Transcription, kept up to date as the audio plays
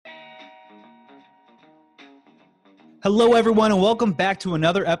Hello, everyone, and welcome back to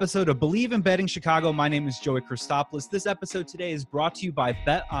another episode of Believe in Betting Chicago. My name is Joey Christopoulos. This episode today is brought to you by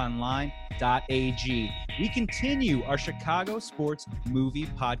BetOnline.ag. We continue our Chicago sports movie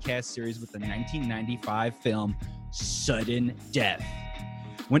podcast series with the 1995 film Sudden Death.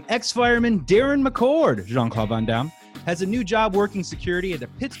 When ex-fireman Darren McCord, Jean-Claude Van Damme, has a new job working security at the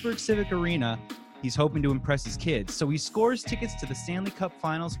Pittsburgh Civic Arena, he's hoping to impress his kids, so he scores tickets to the Stanley Cup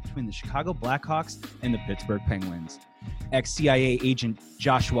Finals between the Chicago Blackhawks and the Pittsburgh Penguins. Ex-CIA agent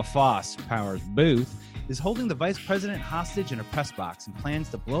Joshua Foss, Powers Booth, is holding the vice president hostage in a press box and plans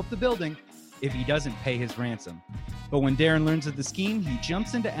to blow up the building if he doesn't pay his ransom. But when Darren learns of the scheme, he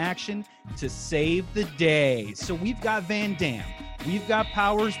jumps into action to save the day. So we've got Van Damme, we've got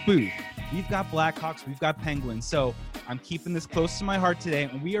Powers Booth, we've got Blackhawks, we've got Penguins. So I'm keeping this close to my heart today,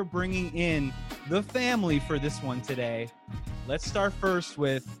 and we are bringing in the family for this one today. Let's start first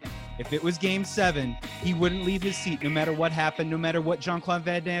with, if it was Game 7, he wouldn't leave his seat no matter what happened, no matter what Jean-Claude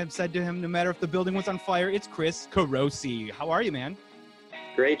Van Damme said to him, no matter if the building was on fire. It's Chris Carosi. How are you, man?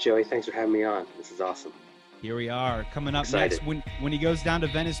 Great, Joey. Thanks for having me on. This is awesome. Here we are. Coming up Excited. next, when he goes down to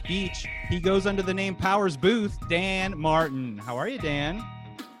Venice Beach, he goes under the name Powers Booth, Dan Martin. How are you, Dan?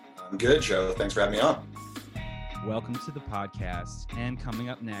 I'm good, Joe. Thanks for having me on. Welcome to the podcast. And coming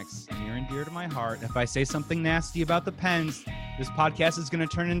up next, near and dear to my heart, if I say something nasty about the Pens, this podcast is going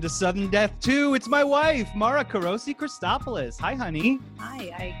to turn into sudden death too. It's my wife, Mara Carosi Christopoulos. Hi, honey.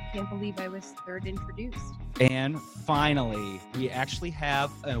 Hi, I can't believe I was third introduced. And finally, we actually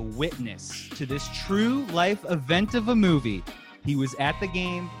have a witness to this true life event of a movie. He was at the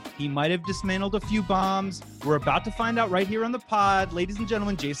game. He might have dismantled a few bombs. We're about to find out right here on the pod. Ladies and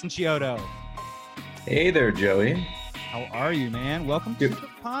gentlemen, Jason Chiodo. Hey there, Joey. How are you, man? Welcome to the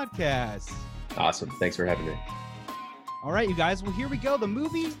podcast. Awesome. Thanks for having me. All right, you guys. Well, here we go. The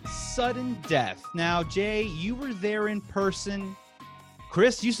movie Sudden Death. Now, Jay, you were there in person.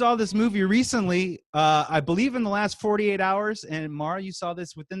 Chris, you saw this movie recently, I believe in the last 48 hours. And Mara, you saw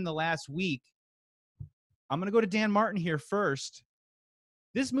this within the last week. I'm going to go to Dan Martin here first.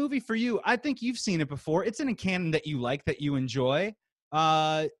 This movie for you, I think you've seen it before. It's in a canon that you like, that you enjoy.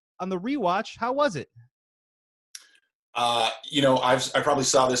 On the rewatch, how was it? I probably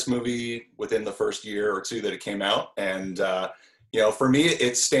saw this movie within the first year or two that it came out. And, for me,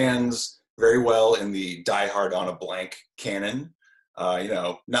 it stands very well in the Die Hard on a Blank canon.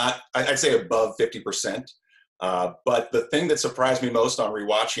 I'd say above 50%. But the thing that surprised me most on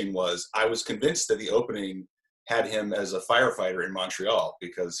rewatching was I was convinced that the opening had him as a firefighter in Montreal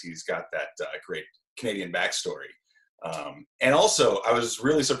because he's got that great Canadian backstory. And also, I was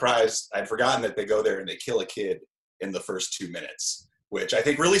really surprised. I'd forgotten that they go there and they kill a kid in the first 2 minutes, which I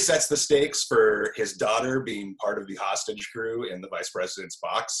think really sets the stakes for his daughter being part of the hostage crew in the vice president's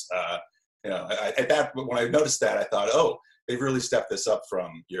box. When I noticed that, I thought, oh, they've really stepped this up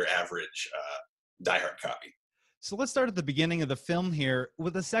from your average Die Hard copy. So let's start at the beginning of the film here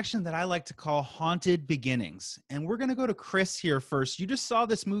with a section that I like to call Haunted Beginnings. And we're going to go to Chris here first. You just saw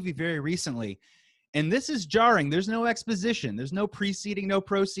this movie very recently. And this is jarring. There's no exposition. There's no preceding, no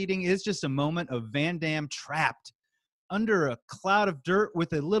proceeding. It's just a moment of Van Damme trapped under a cloud of dirt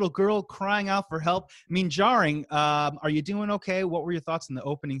with a little girl crying out for help. I mean, jarring. Are you doing okay? What were your thoughts in the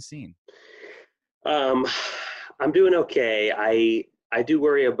opening scene? I'm doing okay. I do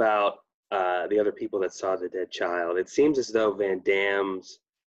worry about the other people that saw the dead child. It seems as though Van Damme's,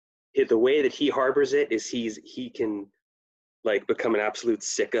 the way that he harbors it is he can become an absolute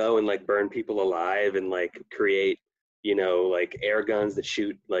sicko and burn people alive and create, air guns that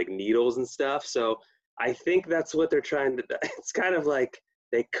shoot needles and stuff. So I think that's what they're trying to, it's kind of like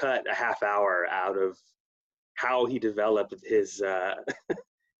they cut a half hour out of how he developed his,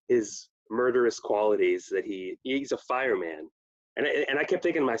 his murderous qualities that he's a fireman. And I kept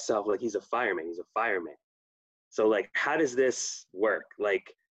thinking to myself, he's a fireman. So how does this work?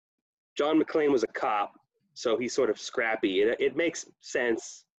 John McClane was a cop. So he's sort of scrappy. It makes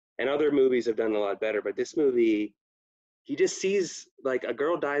sense. And other movies have done a lot better. But this movie, he just sees a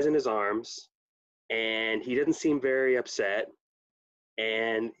girl dies in his arms and he doesn't seem very upset.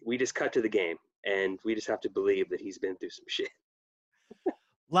 And we just cut to the game. And we just have to believe that he's been through some shit. A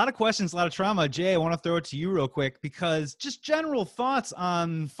lot of questions, a lot of trauma. Jay, I want to throw it to you real quick because just general thoughts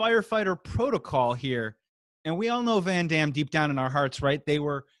on firefighter protocol here. And we all know Van Damme deep down in our hearts, right? They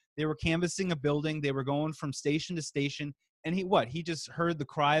were canvassing a building. They were going from station to station. And he just heard the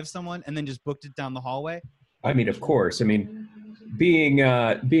cry of someone and then just booked it down the hallway? I mean, of course. I mean, being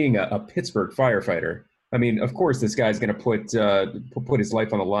a Pittsburgh firefighter, I mean, of course this guy's going to put his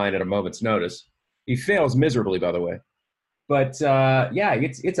life on the line at a moment's notice. He fails miserably, by the way. But yeah,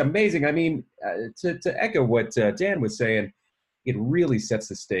 it's amazing. I mean, to echo what Dan was saying, it really sets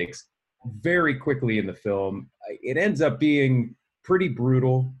the stakes very quickly in the film. It ends up being pretty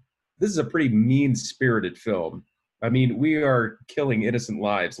brutal. This is a pretty mean-spirited film. I mean, we are killing innocent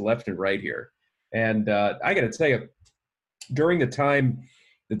lives left and right here. And I got to tell you, during the time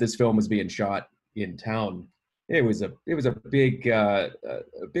that this film was being shot in town, it was a big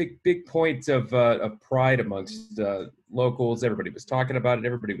point of pride amongst locals. Everybody was talking about it.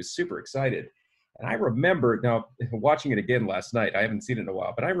 Everybody was super excited. And I remember now watching it again last night. I haven't seen it in a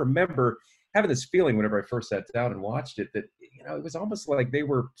while, but I remember having this feeling whenever I first sat down and watched it that it was almost like they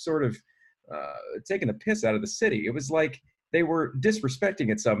were sort of taking the piss out of the city. It was like they were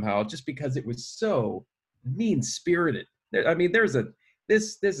disrespecting it somehow just because it was so mean-spirited. I mean,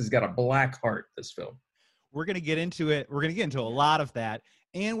 this has got a black heart, this film. We're going to get into it. We're going to get into a lot of that.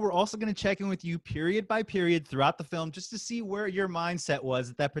 And we're also going to check in with you period by period throughout the film just to see where your mindset was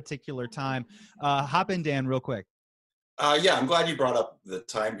at that particular time. Hop in, Dan, real quick. Yeah, I'm glad you brought up the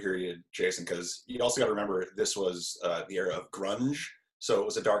time period, Jason, because you also got to remember this was the era of grunge. So it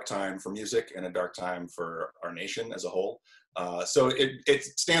was a dark time for music and a dark time for our nation as a whole. So it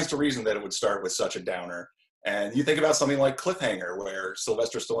stands to reason that it would start with such a downer. And you think about something like Cliffhanger, where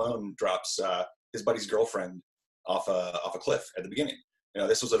Sylvester Stallone drops his buddy's girlfriend off a cliff at the beginning.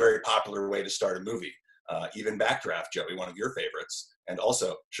 This was a very popular way to start a movie. Even Backdraft, Joey, one of your favorites, and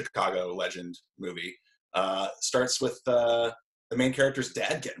also Chicago legend movie, starts with the main character's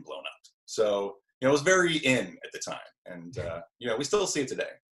dad getting blown up. So, it was very in at the time. And, we still see it today.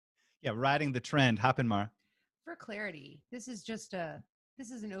 Yeah, riding the trend. Hop in, Mara. For clarity, this is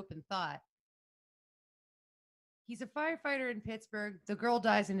an open thought. He's a firefighter in Pittsburgh. The girl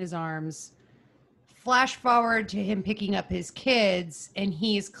dies in his arms. Flash forward to him picking up his kids, and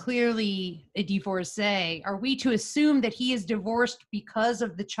he is clearly a divorcee. Are we to assume that he is divorced because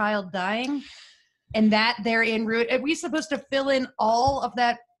of the child dying, and that they're en route? Are we supposed to fill in all of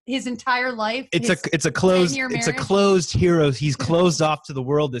that, his entire life? It's a closed hero. He's closed off to the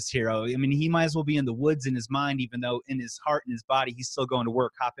world. This hero. I mean, he might as well be in the woods in his mind, even though in his heart and his body he's still going to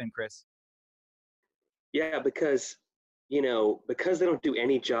work. Hop in, Chris. Yeah, because because they don't do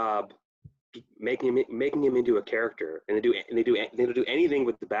any job making him into a character, and they don't do anything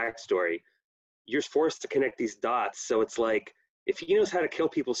with the backstory. You're forced to connect these dots. So it's like, if he knows how to kill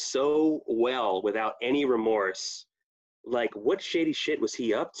people so well without any remorse, like, what shady shit was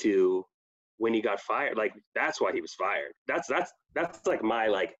he up to when he got fired? Like, that's why he was fired. That's like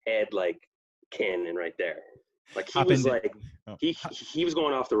my head canon right there. Like, he was he was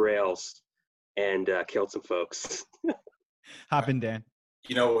going off the rails and killed some folks. Hop in, Dan.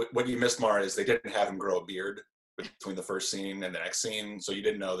 What you missed, Mara, is they didn't have him grow a beard between the first scene and the next scene, so you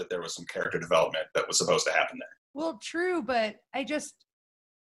didn't know that there was some character development that was supposed to happen there. Well, true, but it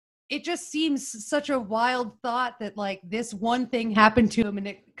just seems such a wild thought that this one thing happened to him and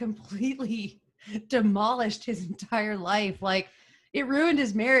it completely demolished his entire life. It ruined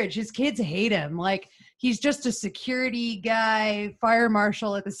his marriage. His kids hate him. He's just a security guy, fire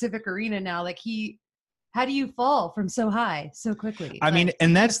marshal at the Civic Arena now. How do you fall from so high so quickly? I mean,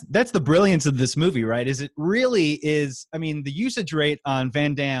 and that's the brilliance of this movie, right? Is it really is, I mean, the usage rate on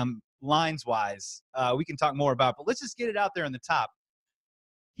Van Damme lines wise, we can talk more about, but let's just get it out there on the top.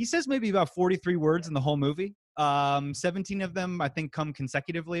 He says maybe about 43 words in the whole movie. 17 of them, I think, come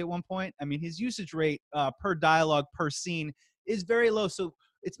consecutively at one point. I mean, his usage rate per dialogue, per scene is very low. So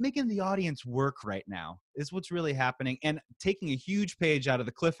it's making the audience work right now is what's really happening, and taking a huge page out of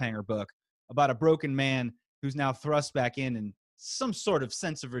the Cliffhanger book about a broken man who's now thrust back in and some sort of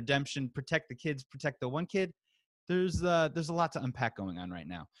sense of redemption, protect the kids, protect the one kid. There's a lot to unpack going on right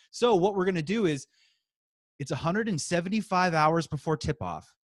now. So what we're going to do is, it's 175 hours before tip-off,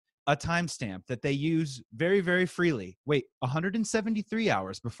 a timestamp that they use very, very freely. Wait, 173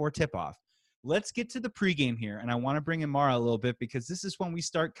 hours before tip-off. Let's get to the pregame here, and I want to bring in Mara a little bit, because this is when we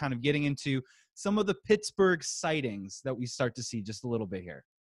start kind of getting into some of the Pittsburgh sightings that we start to see just a little bit here.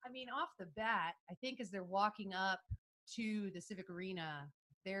 I mean, off the bat, I think as they're walking up to the Civic Arena,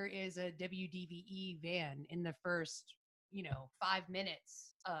 there is a WDVE van in the first, 5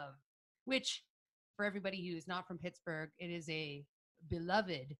 minutes of, which for everybody who is not from Pittsburgh, it is a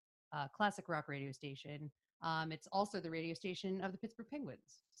beloved classic rock radio station. It's also the radio station of the Pittsburgh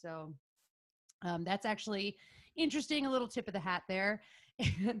Penguins. So that's actually interesting. A little tip of the hat there.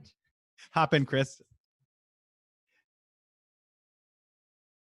 And hop in, Chris.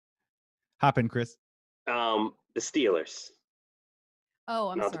 Hop in, Chris. The Steelers. Oh,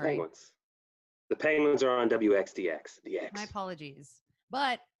 I'm sorry. The Penguins. The Penguins are on WXDX. DX. My apologies.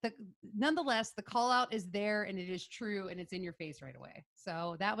 But nonetheless, the call out is there and it is true and it's in your face right away.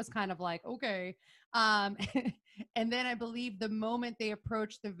 So that was kind of like, okay. And then I believe the moment they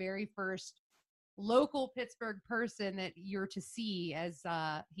approach the very first local Pittsburgh person that you're to see as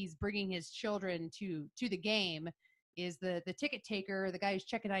he's bringing his children to the game is the ticket taker, the guy who's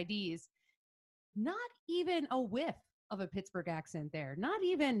checking IDs. Not even a whiff of a Pittsburgh accent there. Not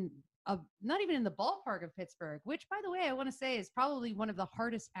even in the ballpark of Pittsburgh, which, by the way, I want to say is probably one of the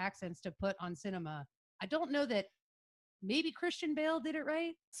hardest accents to put on cinema. I don't know that maybe Christian Bale did it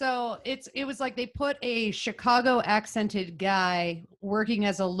right. So it was like they put a Chicago accented guy working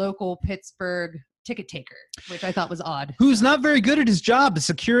as a local Pittsburgh ticket taker, which I thought was odd. Who's not very good at his job. The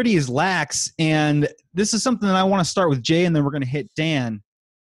security is lax. And this is something that I want to start with Jay, and then we're going to hit Dan.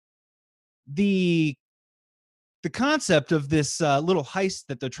 The concept of this little heist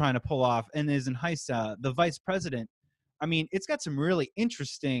that they're trying to pull off, and is in heist, the vice president, I mean, it's got some really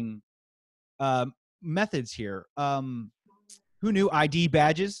interesting methods here. Who knew ID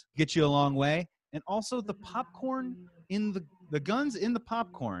badges get you a long way? And also the popcorn in the guns in the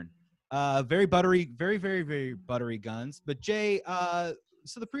popcorn. Very buttery, very, very, very buttery guns. But Jay,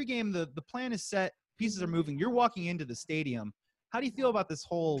 so the pregame, the plan is set, pieces are moving. You're walking into the stadium. How do you feel about this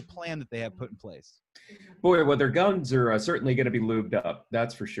whole plan that they have put in place? Boy, well, their guns are certainly going to be lubed up.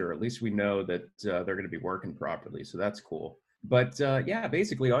 That's for sure. At least we know that they're going to be working properly. So that's cool. But yeah,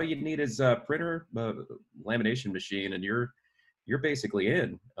 basically all you need is a printer, lamination machine, and you're basically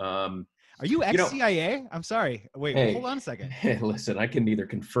in. Are you ex-CIA? I'm sorry. Wait, hey, hold on a second. Hey, listen, I can neither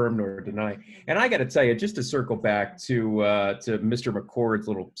confirm nor deny. And I got to tell you, just to circle back to Mr. McCord's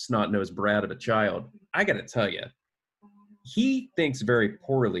little snot-nosed brat of a child, I got to tell you, he thinks very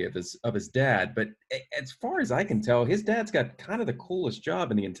poorly of his dad. But as far as I can tell, his dad's got kind of the coolest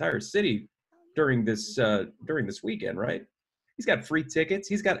job in the entire city during this weekend, right? He's got free tickets.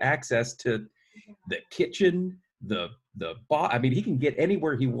 He's got access to the kitchen, the I mean, he can get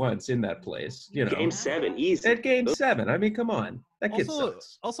anywhere he wants in that place. You know, Game 7, easy. At Game 7. I mean, come on, that kid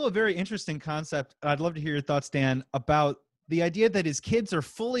sucks. Also, a very interesting concept. I'd love to hear your thoughts, Dan, about the idea that his kids are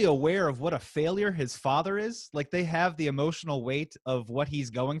fully aware of what a failure his father is. Like, they have the emotional weight of what he's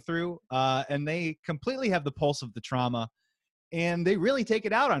going through, and they completely have the pulse of the trauma, and they really take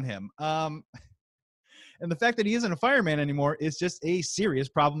it out on him. And the fact that he isn't a fireman anymore is just a serious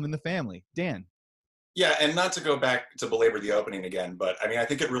problem in the family. Dan. Yeah, and not to go back to belabor the opening again, but I mean, I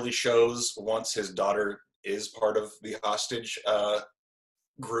think it really shows once his daughter is part of the hostage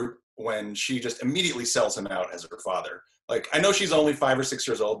group when she just immediately sells him out as her father. Like, I know she's only 5 or 6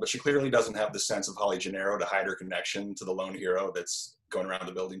 years old, but she clearly doesn't have the sense of Holly Gennaro to hide her connection to the lone hero that's going around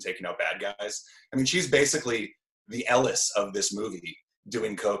the building taking out bad guys. I mean, she's basically the Ellis of this movie,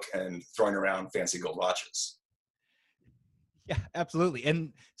 doing coke and throwing around fancy gold watches. Yeah, absolutely.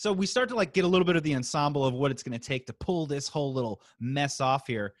 And so we start to like get a little bit of the ensemble of what it's going to take to pull this whole little mess off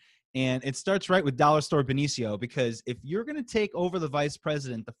here. And it starts right with Dollar Store Benicio, because if you're going to take over the vice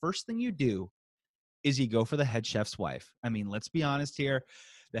president, the first thing you do is you go for the head chef's wife. I mean, let's be honest here.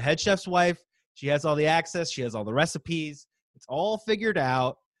 The head chef's wife, she has all the access. She has all the recipes. It's all figured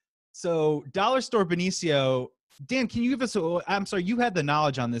out. So Dollar Store Benicio, Dan, can you give us I'm sorry, you had the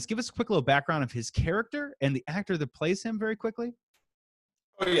knowledge on this. Give us a quick little background of his character and the actor that plays him very quickly.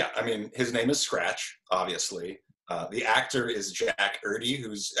 Oh, yeah. I mean, his name is Scratch, obviously. The actor is Jack Erdy,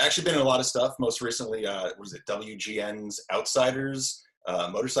 who's actually been in a lot of stuff. Most recently, was it WGN's Outsiders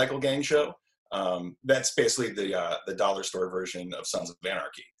motorcycle gang show? That's basically the dollar store version of Sons of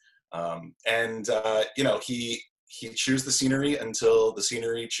Anarchy. You know, he chews the scenery until the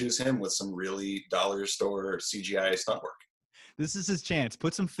scenery chews him with some really dollar store CGI stunt work. This is his chance.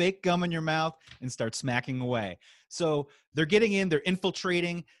 Put some fake gum in your mouth and start smacking away. So they're getting in, they're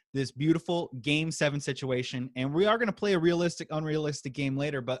infiltrating this beautiful Game 7 situation, and we are going to play a realistic, unrealistic game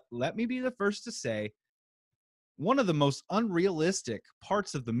later, but let me be the first to say one of the most unrealistic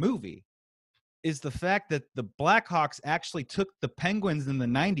parts of the movie is the fact that the Blackhawks actually took the Penguins in the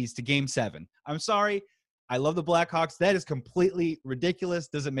 90s to Game 7. I'm sorry. I love the Blackhawks. That is completely ridiculous.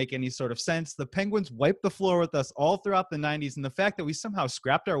 Doesn't make any sort of sense. The Penguins wiped the floor with us all throughout the 90s, and the fact that we somehow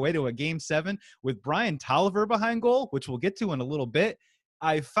scrapped our way to a Game 7 with Brian Tolliver behind goal, which we'll get to in a little bit,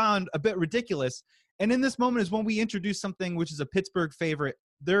 I found a bit ridiculous. And in this moment is when we introduce something which is a Pittsburgh favorite.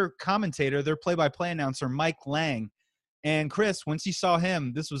 Their commentator, their play-by-play announcer, Mike Lang. And Chris, once you saw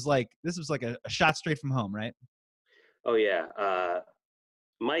him, this was like a shot straight from home, right? Oh yeah,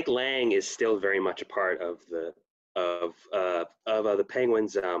 Mike Lang is still very much a part of the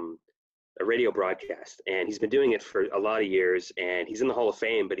Penguins radio broadcast, and he's been doing it for a lot of years. And he's in the Hall of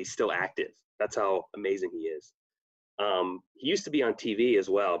Fame, but he's still active. That's how amazing he is. He used to be on TV as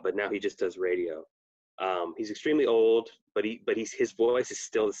well, but now he just does radio. He's extremely old, but his voice is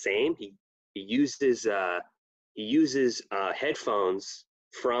still the same. He uses headphones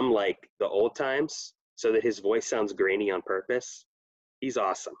from like the old times so that his voice sounds grainy on purpose. He's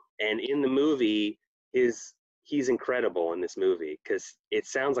awesome. And in the movie, he's incredible in this movie because it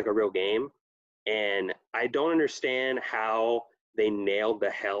sounds like a real game. And I don't understand how they nailed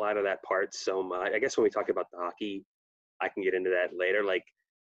the hell out of that part so much. I guess when we talk about the hockey, I can get into that later. Like,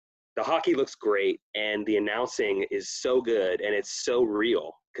 the hockey looks great, and the announcing is so good, and it's so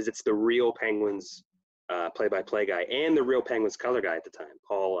real because it's the real Penguins play-by-play guy and the real Penguins color guy at the time,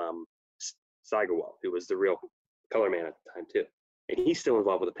 Paul Steigerwald, who was the real color man at the time too, and he's still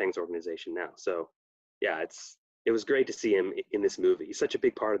involved with the Penguins organization now. So, yeah, it was great to see him in this movie. He's such a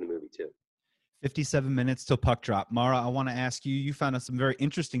big part of the movie too. 57 minutes till puck drop. Mara, I want to ask you, you found out some very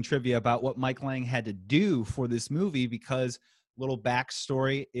interesting trivia about what Mike Lang had to do for this movie, because little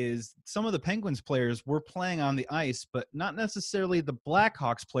backstory is some of the Penguins players were playing on the ice, but not necessarily the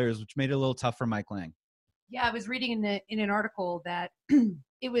Blackhawks players, which made it a little tough for Mike Lang. Yeah, I was reading in an article that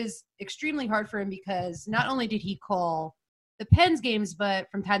it was extremely hard for him because not only did he call the Pens games, but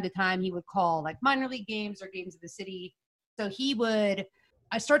from time to time he would call like minor league games or games of the city. So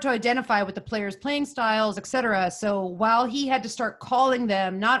I start to identify with the players' playing styles, etc. So while he had to start calling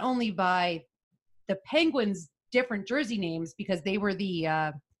them not only by the Penguins' different jersey names, because they were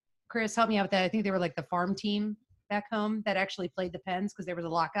Chris, help me out with that. I think they were like the farm team back home that actually played the Pens because there was a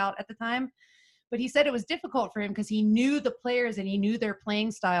lockout at the time. But he said it was difficult for him because he knew the players and he knew their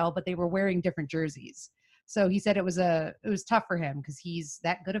playing style, but they were wearing different jerseys. So he said it was tough for him because he's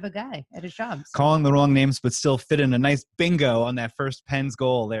that good of a guy at his job. So. Calling the wrong names, but still fit in a nice bingo on that first Pens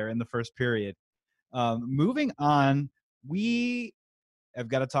goal there in the first period. Moving on, we have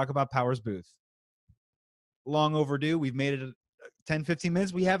got to talk about Powers Booth. Long overdue. We've made it 10, 15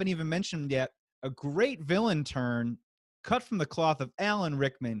 minutes. We haven't even mentioned yet a great villain turn cut from the cloth of Alan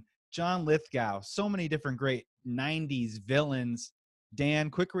Rickman, John Lithgow, so many different great 90s villains. Dan,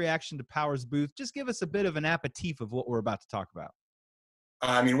 quick reaction to Powers Booth. Just give us a bit of an aperitif of what we're about to talk about.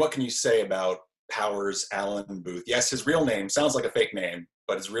 I mean, what can you say about Powers Alan Booth? Yes, his real name sounds like a fake name,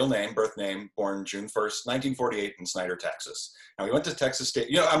 but his real name, birth name, born June 1st, 1948 in Snyder, Texas. Now, he went to Texas State.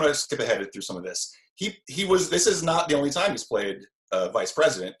 I'm going to skip ahead through some of this. This is not the only time he's played vice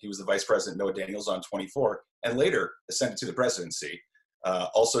president. He was the vice president, Noah Daniels, on 24, and later ascended to the presidency.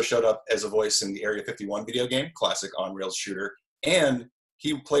 Also showed up as a voice in the Area 51 video game, classic on-rails shooter, and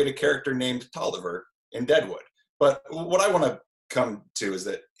he played a character named Tolliver in Deadwood. But what I want to come to is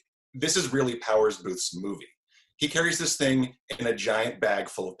that this is really Powers Booth's movie. He carries this thing in a giant bag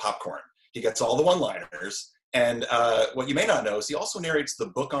full of popcorn. He gets all the one-liners, and what you may not know is he also narrates the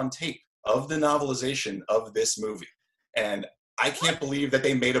book on tape of the novelization of this movie. And I can't believe that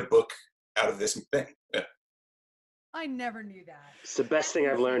they made a book out of this thing. Yeah. I never knew that. It's the best thing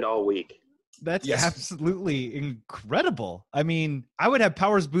I've learned all week. That's absolutely incredible. I mean, I would have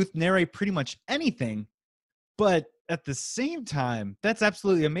Powers Booth narrate pretty much anything, but at the same time, that's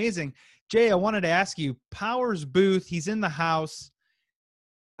absolutely amazing. Jay, I wanted to ask you, Powers Booth, he's in the house.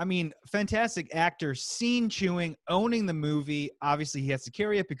 I mean, fantastic actor, scene chewing, owning the movie. Obviously, he has to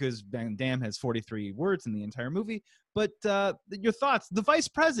carry it because Van Damme has 43 words in the entire movie. But your thoughts, the vice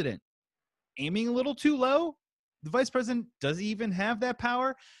president, aiming a little too low? The vice president, does he even have that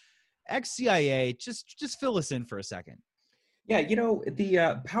power? Ex-CIA, just fill us in for a second. Yeah,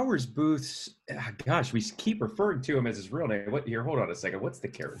 the Powers Booth's, gosh, we keep referring to him as his real name. Here, hold on a second. What's the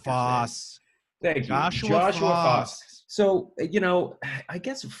character? Foss. Thank you. Joshua Foss. So, I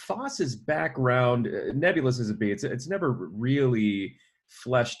guess Foss's background, nebulous as it be, it's never really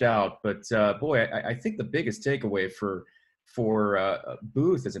fleshed out. But boy, I think the biggest takeaway for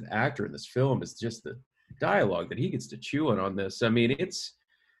Booth as an actor in this film is just the dialogue that he gets to chew on this. I mean, it's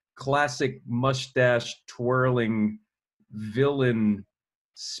classic mustache twirling villain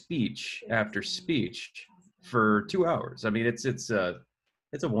speech after speech for 2 hours. I mean, it's a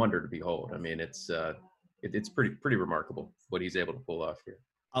wonder to behold. I mean, it's pretty remarkable what he's able to pull off here.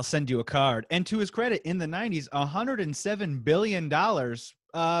 I'll send you a card. And to his credit, in the 90s, $107 billion.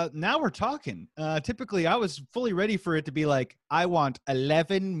 Now we're talking. Typically, I was fully ready for it to be like, I want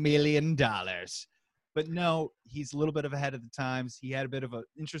 $11 million. But no, he's a little bit ahead of the times. He had a bit of an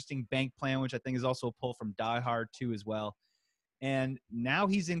interesting bank plan, which I think is also a pull from Die Hard 2 as well. And now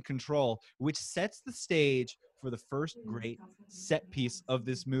he's in control, which sets the stage for the first great set piece of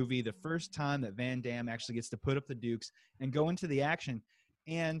this movie, the first time that Van Damme actually gets to put up the dukes and go into the action.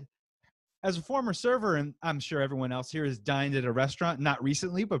 And as a former server, and I'm sure everyone else here has dined at a restaurant, not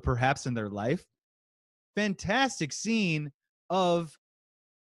recently, but perhaps in their life, fantastic scene of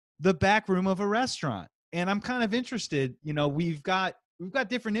the back room of a restaurant. And I'm kind of interested, we've got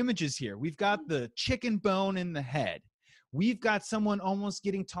different images here. We've got the chicken bone in the head. We've got someone almost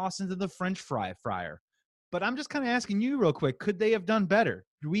getting tossed into the French fry fryer. But I'm just kind of asking you real quick, could they have done better?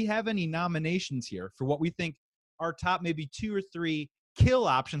 Do we have any nominations here for what we think our top maybe 2 or 3 kill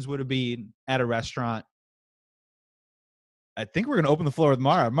options would have been at a restaurant? I think we're going to open the floor with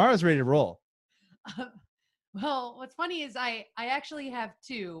Mara. Mara's ready to roll. Well, what's funny is I actually have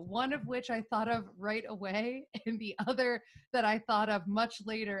 2, one of which I thought of right away and the other that I thought of much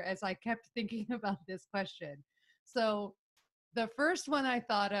later as I kept thinking about this question. So the first one I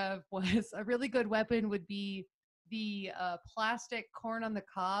thought of was a really good weapon would be the plastic corn on the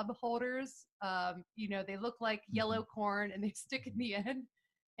cob holders. They look like yellow corn and they stick in the end,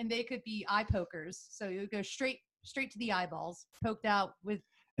 and they could be eye pokers. So you would go straight to the eyeballs, poked out with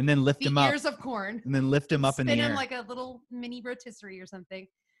and then lift him up. Ears of corn. And then lift him up in the air. Spin him like a little mini rotisserie or something.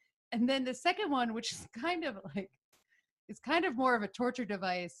 And then the second one, which is kind of more of a torture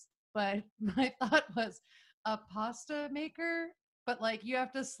device, but my thought was a pasta maker, but like you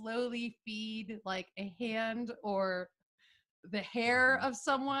have to slowly feed like a hand or the hair of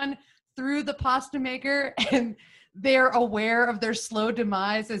someone through the pasta maker, and they're aware of their slow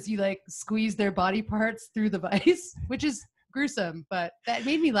demise as you like squeeze their body parts through the vise, which is gruesome, but that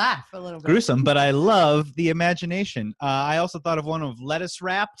made me laugh a little bit. Gruesome, but I love the imagination. I also thought of one of lettuce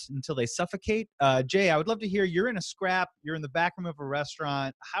wrapped until they suffocate. Jay, I would love to hear, you're in a scrap, you're in the back room of a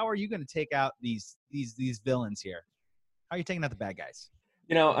restaurant. How are you going to take out these villains here? How are you taking out the bad guys?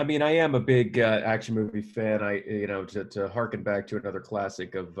 I am a big action movie fan. To harken back to another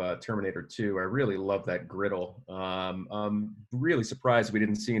classic of Terminator 2, I really love that griddle. I'm really surprised we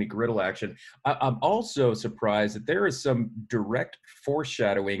didn't see any griddle action. I'm also surprised that there is some direct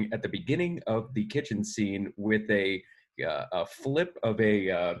foreshadowing at the beginning of the kitchen scene with a flip of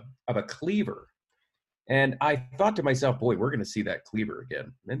a cleaver. And I thought to myself, boy, we're going to see that cleaver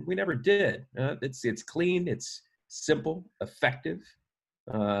again. And we never did. It's clean, it's simple, effective.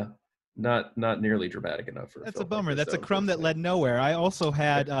 Not nearly dramatic enough for. That's a bummer. That's a crumb that led nowhere. I also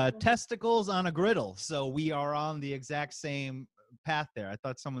had testicles on a griddle, so we are on the exact same path there. I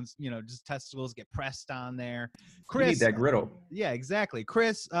thought someone's, just testicles get pressed on there. Chris, you need that griddle. Yeah, exactly.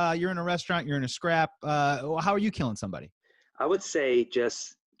 Chris, you're in a restaurant, you're in a scrap. How are you killing somebody? I would say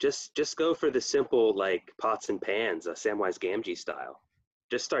just go for the simple like pots and pans, Samwise Gamgee style.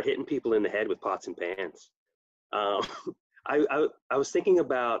 Just start hitting people in the head with pots and pans. I was thinking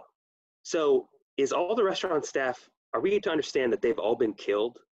about, so is all the restaurant staff, are we to understand that they've all been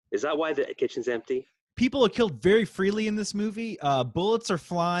killed? Is that why the kitchen's empty? People are killed very freely in this movie. Bullets are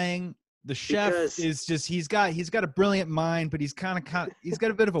flying. The chef is just, he's got a brilliant mind, but he's he's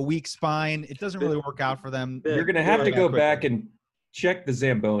got a bit of a weak spine. It doesn't really work out for them. You're going to have to go back and check the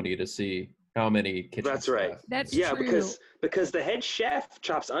Zamboni to see how many kitchen That's staff. right. That's yeah, true. because the head chef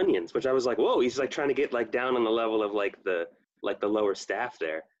chops onions, which I was like, whoa, he's like trying to get like down on the level of like the lower staff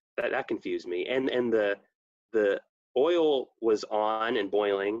there. That confused me. And the oil was on and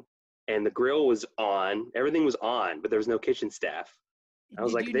boiling, and the grill was on. Everything was on, but there was no kitchen staff. I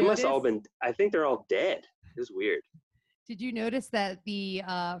was like, they must all been. I think they're all dead. It was weird. Did you notice that the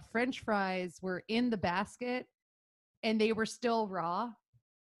French fries were in the basket and they were still raw?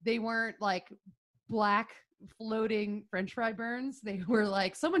 They weren't like black floating French fry burns. They were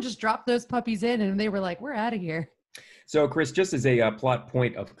like, someone just dropped those puppies in and they were like, we're out of here. So, Chris, just as a plot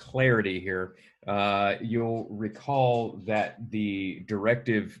point of clarity here, you'll recall that the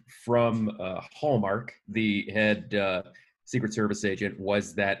directive from Hallmark, the head Secret Service agent,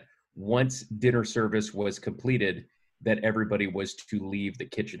 was that once dinner service was completed, that everybody was to leave the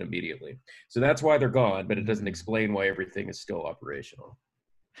kitchen immediately. So that's why they're gone, but it doesn't explain why everything is still operational.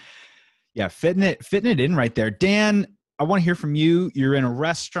 Yeah, fitting it in right there. Dan, I want to hear from you. You're in a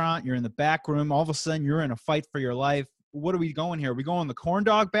restaurant, you're in the back room, all of a sudden you're in a fight for your life. What are we going here? Are we going the corn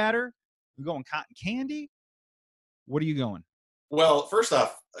dog batter? Are we going cotton candy? What are you going? Well, first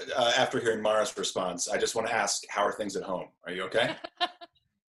off, after hearing Mara's response, I just want to ask, how are things at home? Are you okay?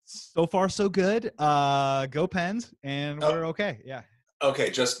 So far, so good. Go Pens, and we're okay. Yeah. Okay,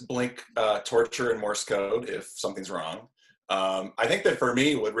 just blink torture and Morse code if something's wrong. I think that for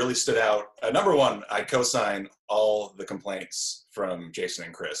me, what really stood out, number one, I co-sign all the complaints from Jason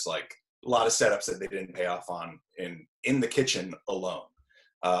and Chris, like a lot of setups that they didn't pay off on in the kitchen alone.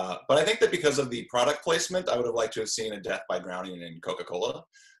 But I think that because of the product placement, I would have liked to have seen a death by drowning in Coca-Cola.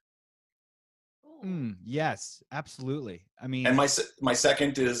 Yes, absolutely. I mean, and my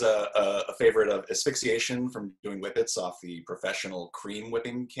second is a favorite of asphyxiation from doing whippets off the professional cream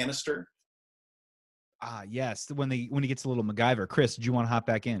whipping canister. Yes. When he gets a little MacGyver. Chris, did you want to hop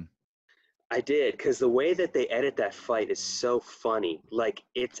back in? I did, because the way that they edit that fight is so funny. Like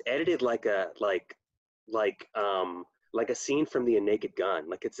it's edited like a scene from The Naked Gun.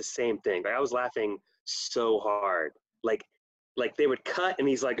 Like it's the same thing. Like I was laughing so hard. Like they would cut and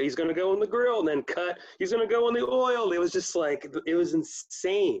he's gonna go in the grill, and then cut, he's gonna go in the oil. It was just like, it was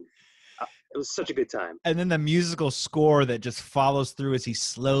insane. It was such a good time. And then the musical score that just follows through as he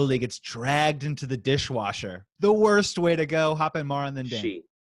slowly gets dragged into the dishwasher. The worst way to go. Hop in, Mara, and then Dan.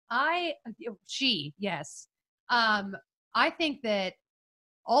 Yes. I think that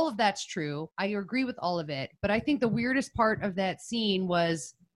all of that's true. I agree with all of it. But I think the weirdest part of that scene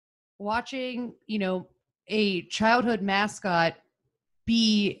was watching, a childhood mascot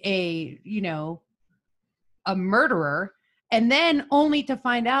be a murderer, and then only to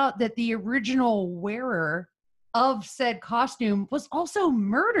find out that the original wearer of said costume was also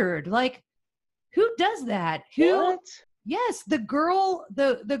murdered. Like, who does that? What? Yes, the girl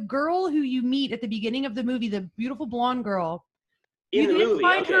who you meet at the beginning of the movie, the beautiful blonde girl. In the movie,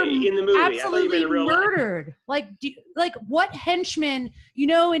 in the movie, absolutely murdered. Like, what henchman?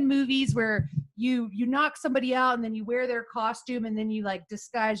 In movies where you knock somebody out and then you wear their costume and then you like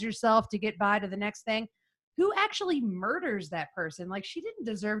disguise yourself to get by to the next thing. Who actually murders that person? Like, she didn't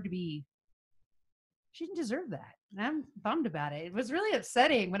deserve that. And I'm bummed about it. It was really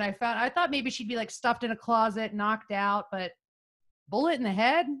upsetting when I thought maybe she'd be like stuffed in a closet, knocked out, but bullet in the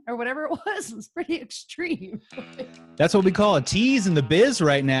head or whatever it was pretty extreme. That's what we call a tease in the biz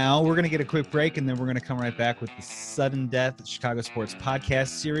right now. We're going to get a quick break, and then we're going to come right back with the Sudden Death Chicago Sports podcast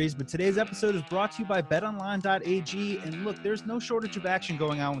series. But today's episode is brought to you by betonline.ag. And look, there's no shortage of action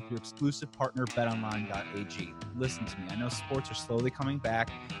going on with your exclusive partner, betonline.ag. Listen to me. I know sports are slowly coming back.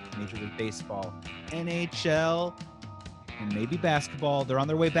 Major League Baseball, NHL, and maybe basketball. They're on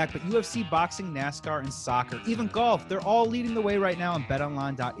their way back, but UFC, boxing, NASCAR, and soccer, even golf, they're all leading the way right now, and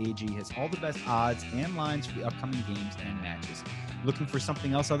betonline.ag has all the best odds and lines for the upcoming games and matches. Looking for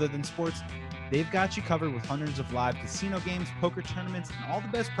something else other than sports? They've got you covered with hundreds of live casino games, poker tournaments, and all the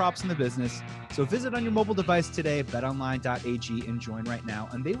best props in the business. So visit on your mobile device today, betonline.ag, and join right now.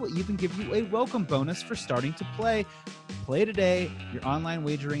 And they will even give you a welcome bonus for starting to play. Play today. Your online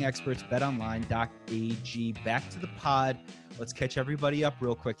wagering experts, betonline.ag. Back to the pod. Let's catch everybody up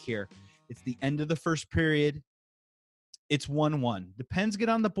real quick here. It's the end of the first period. It's 1-1. The Pens get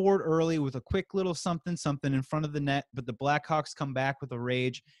on the board early with a quick little something in front of the net, but the Blackhawks come back with a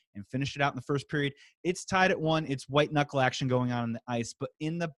rage and finish it out in the first period. It's tied at 1. It's white knuckle action going on the ice, but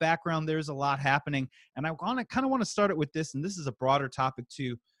in the background, there's a lot happening. And I kind of want to start it with this, and this is a broader topic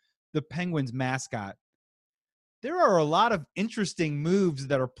too, the Penguins mascot. There are a lot of interesting moves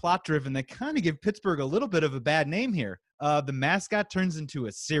that are plot-driven that kind of give Pittsburgh a little bit of a bad name here. The mascot turns into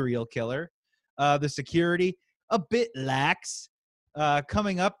a serial killer. The security, a bit lax.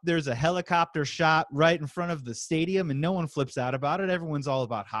 Coming up, there's a helicopter shot right in front of the stadium, and no one flips out about it. Everyone's all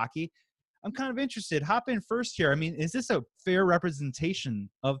about hockey. I'm kind of interested. Hop in first here. I mean, is this a fair representation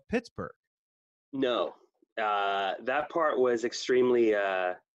of Pittsburgh? No. That part was extremely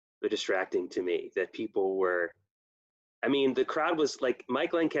distracting to me, that people were – I mean, the crowd was like,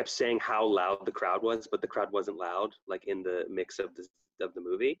 Mike Glenn kept saying how loud the crowd was, but the crowd wasn't loud, like in the mix of the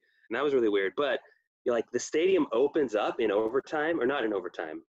movie. And that was really weird. But like the stadium opens up in overtime, or not in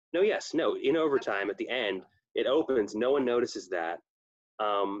overtime. In overtime at the end, it opens. No one notices that.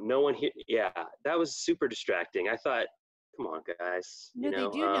 No one here. Yeah, that was super distracting. I thought, come on, guys. No,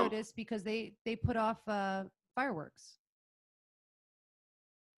 they do notice because they put off fireworks.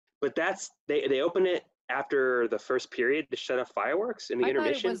 But they open it after the first period to shut off fireworks in the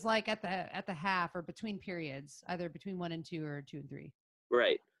intermission. I thought it was like at the half or between periods, either between 1 and 2 or 2 and 3.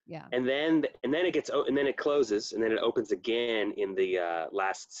 Right. Yeah. And then it closes, and then it opens again in the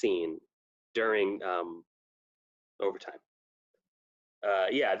last scene during overtime.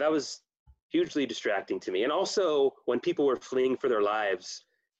 Yeah, that was hugely distracting to me. And also, when people were fleeing for their lives,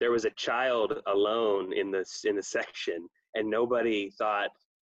 there was a child alone in the section, and nobody thought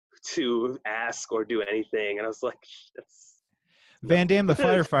to ask or do anything. And I was like, that's Van Damme the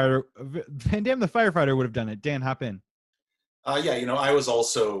firefighter would have done it. Dan, hop in. Yeah, I was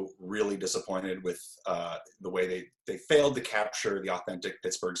also really disappointed with the way they failed to capture the authentic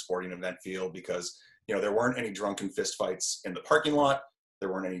Pittsburgh sporting event feel, because there weren't any drunken fistfights in the parking lot.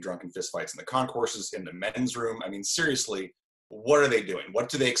 There weren't any drunken fistfights in the concourses, in the men's room. I mean, seriously, what are they doing? What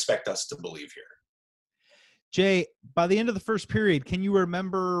do they expect us to believe here? Jay, by the end of the first period, can you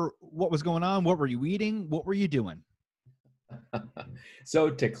remember what was going on? What were you eating? What were you doing? So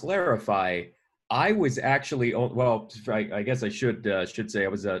to clarify, I was actually, well, I guess I should say I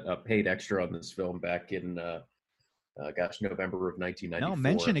was a paid extra on this film back in, November of 1994. No,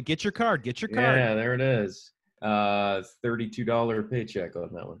 mention it. Get your card. Get your card. Yeah, there it is. $32 paycheck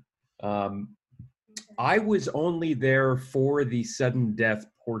on that one. I was only there for the sudden death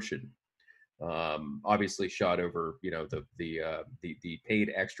portion. Obviously shot over, the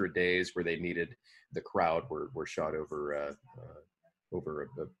paid extra days where they needed the crowd were shot over over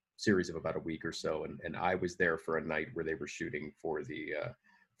a series of about a week or so, and I was there for a night where they were shooting for the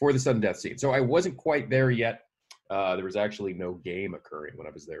sudden death scene. So I wasn't quite there yet. There was actually no game occurring when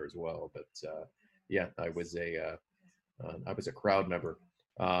I was there as well, but yeah, I was a crowd member.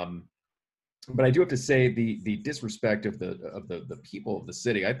 But I do have to say the disrespect of the people of the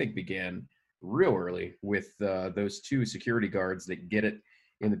city, I think, began real early with those two security guards that get it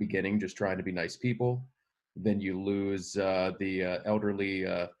in the beginning, just trying to be nice people. Then you lose the elderly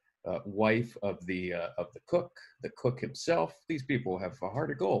wife of the cook himself. These people have a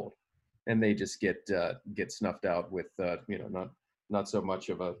heart of gold, and they just get snuffed out with not so much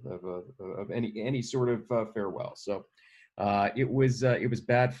of any sort of farewell. So it was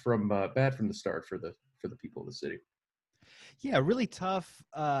bad from the start for the people of the city. Yeah, really tough.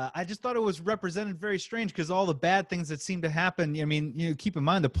 I just thought it was represented very strange because all the bad things that seem to happen. I mean, keep in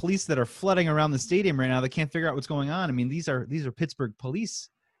mind the police that are flooding around the stadium right now. They can't figure out what's going on. I mean, these are Pittsburgh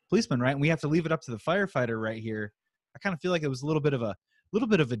policemen, right? And we have to leave it up to the firefighter right here. I kind of feel like it was a little bit of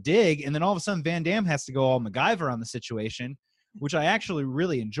a dig, and then all of a sudden Van Damme has to go all MacGyver on the situation, which I actually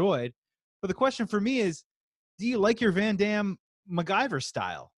really enjoyed. But the question for me is, do you like your Van Damme MacGyver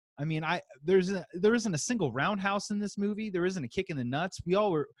style? I mean, there isn't a single roundhouse in this movie. There isn't a kick in the nuts. We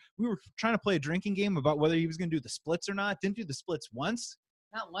were trying to play a drinking game about whether he was going to do the splits or not. Didn't do the splits once.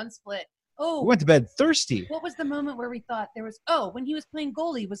 Not one split. Oh, we went to bed thirsty. What was the moment where we thought there was, when he was playing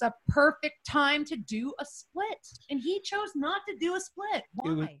goalie was a perfect time to do a split, and he chose not to do a split.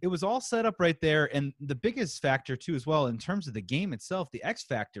 Why? It was all set up right there, and the biggest factor too as well in terms of the game itself, the X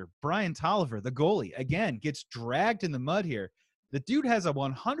factor, Brian Tolliver, the goalie, again gets dragged in the mud here. The dude has a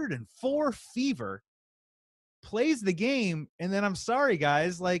 104 fever, plays the game, and then I'm sorry,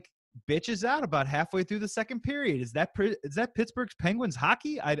 guys, like bitches out about halfway through the second period. Is that Pittsburgh's Penguins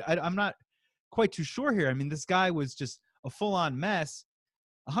hockey? I'm not quite too sure here. I mean, this guy was just a full-on mess.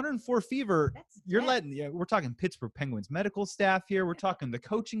 104 fever. We're talking Pittsburgh Penguins medical staff here. We're talking the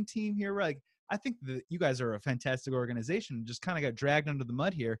coaching team here. We're like, I think that you guys are a fantastic organization. Just kind of got dragged under the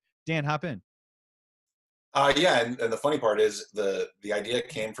mud here. Dan, hop in. Yeah, and the funny part is the idea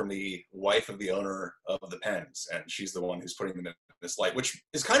came from the wife of the owner of the Pens, and she's the one who's putting them in this light, which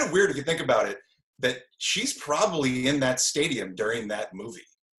is kind of weird if you think about it, that she's probably in that stadium during that movie.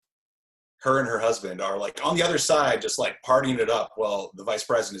 Her and her husband are like on the other side, just like partying it up while the vice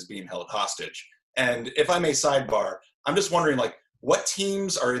president is being held hostage. And if I may sidebar, I'm just wondering, like, what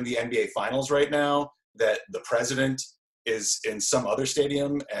teams are in the NBA Finals right now that the president is in some other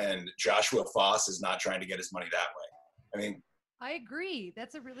stadium and Joshua Foss is not trying to get his money that way? I mean, I agree.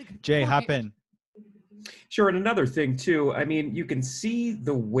 That's a really good Jay, point. hop in. Sure, and another thing too. I mean, you can see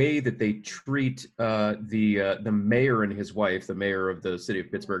the way that they treat the mayor and his wife, the mayor of the city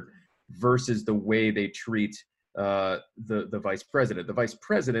of Pittsburgh, versus the way they treat the vice president. The vice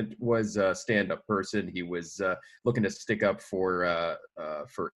president was a stand-up person. He was looking to stick up for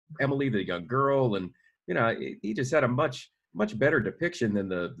Emily, the young girl, and he just had a much better depiction than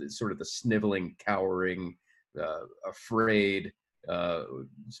the sort of the sniveling, cowering, afraid.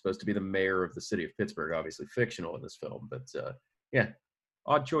 Supposed to be the mayor of the city of Pittsburgh, obviously fictional in this film, but yeah,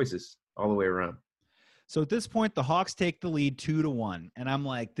 odd choices all the way around. So at this point, the Hawks take the lead 2-1, and I'm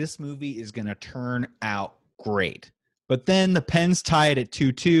like, this movie is going to turn out great. But then the Pens tie it at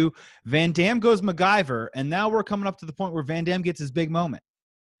 2-2. Van Damme goes MacGyver, and now we're coming up to the point where Van Damme gets his big moment.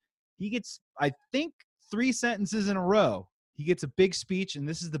 He gets, I think, 3 sentences in a row. He gets a big speech, and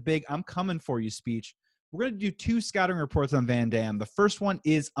this is the big "I'm coming for you" speech. We're going to do 2 scouting reports on Van Damme. The first one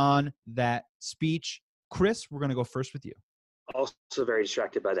is on that speech. Chris, we're going to go first with you. Also very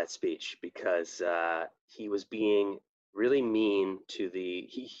distracted by that speech because he was being really mean to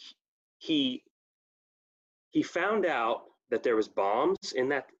he found out that there was bombs in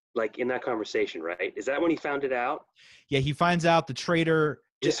that conversation, right? Is that when he found it out? Yeah, he finds out the traitor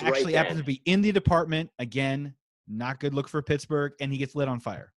just actually happens to be in the department. Again, not good look for Pittsburgh, and he gets lit on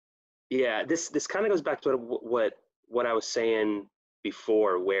fire. Yeah, this kind of goes back to what I was saying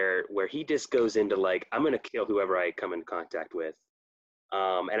before, where he just goes into like, I'm gonna kill whoever I come in contact with,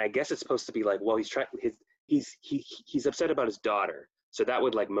 and I guess it's supposed to be like, well, he's upset about his daughter, so that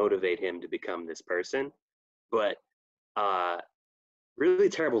would like motivate him to become this person, but really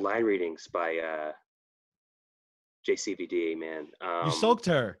terrible line readings by JCVD, man. You sulked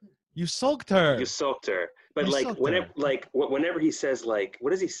her. You sulked her. You sulked her. But You like sulked whenever her. whenever he says like,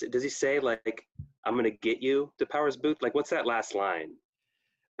 what does he say? Does he say like, I'm gonna get you to Powers Booth? Like, what's that last line?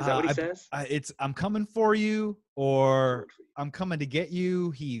 Is that what he says? It's I'm coming for you, or I'm coming to get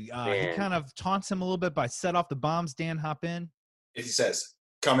you. He kind of taunts him a little bit by set off the bombs. Dan, hop in. He says,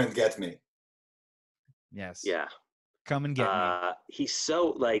 "Come and get me." Yes. Yeah. Come and get me. He's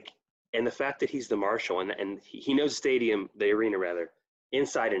so like, and the fact that he's the marshal and he knows the arena rather,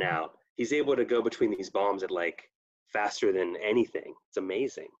 inside and out. He's able to go between these bombs at like faster than anything. It's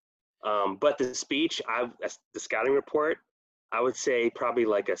amazing. But the speech, the scouting report, I would say probably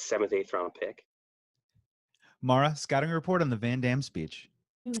like a 7th, 8th round pick. Mara, scouting report on the Van Damme speech.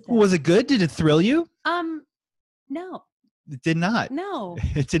 Was it good? Did it thrill you? No. It did not. No.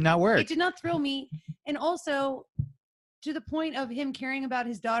 It did not work. It did not thrill me. And also, to the point of him caring about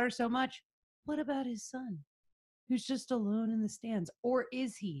his daughter so much, what about his son, who's just alone in the stands? Or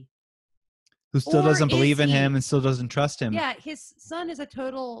is he? Who still doesn't believe in he? him and still doesn't trust him. Yeah, his son is a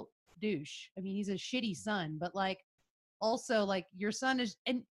total douche. I mean, he's a shitty son, but like, also like your son is,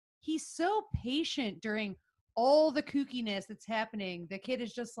 and he's so patient during all the kookiness that's happening. The kid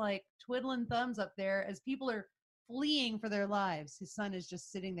is just like twiddling thumbs up there as people are fleeing for their lives. His son is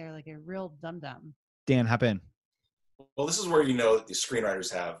just sitting there like a real dum-dum. Dan, hop in. Well, this is where you know that the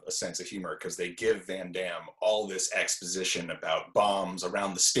screenwriters have a sense of humor because they give Van Damme all this exposition about bombs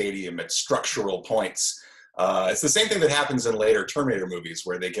around the stadium at structural points. It's the same thing that happens in later Terminator movies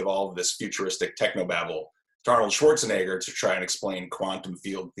where they give all of this futuristic technobabble to Arnold Schwarzenegger to try and explain quantum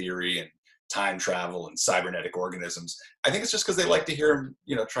field theory and time travel and cybernetic organisms. I think it's just because they like to hear him,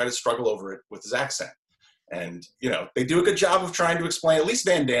 try to struggle over it with his accent. And, they do a good job of trying to explain, at least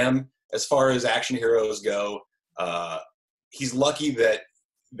Van Damme, as far as action heroes go. He's lucky that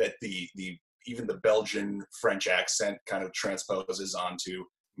even the Belgian French accent kind of transposes onto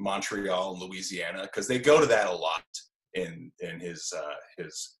Montreal and Louisiana because they go to that a lot in his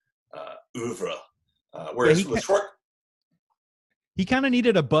oeuvre. Whereas with Schwartz, he kind of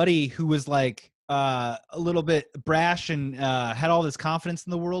needed a buddy who was like a little bit brash and had all this confidence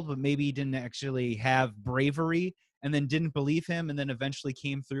in the world, but maybe didn't actually have bravery. And then didn't believe him, and then eventually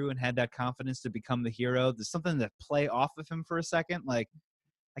came through and had that confidence to become the hero. There's something to play off of him for a second. Like,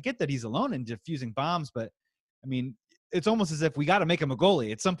 I get that he's alone and defusing bombs, but I mean, it's almost as if we got to make him a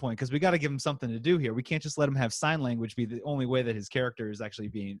goalie at some point because we got to give him something to do here. We can't just let him have sign language be the only way that his character is actually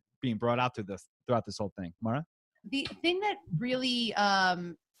being brought out throughout this whole thing. Mara? The thing that really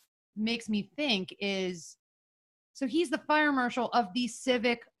makes me think is, so he's the fire marshal of the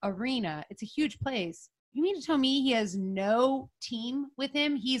Civic Arena. It's a huge place. You mean to tell me he has no team with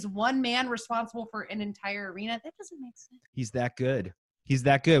him? He's one man responsible for an entire arena? That doesn't make sense. He's that good. He's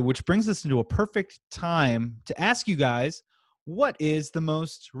that good, which brings us into a perfect time to ask you guys, what is the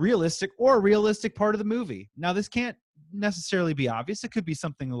most realistic part of the movie? Now, this can't necessarily be obvious. It could be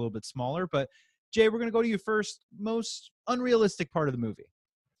something a little bit smaller, but Jay, we're going to go to you first. Most unrealistic part of the movie.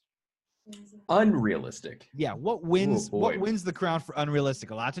 Unrealistic. Yeah, what wins the crown for unrealistic?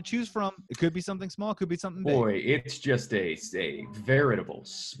 A lot to choose from. It could be something small, it could be something big. Boy, it's just a veritable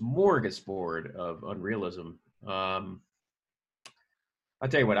smorgasbord of unrealism. I'll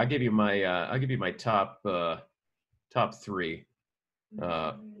tell you what, I'll give you my top three.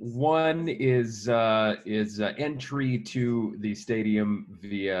 One is entry to the stadium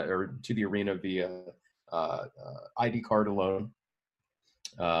to the arena via ID card alone.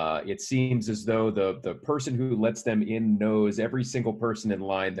 It seems as though the person who lets them in knows every single person in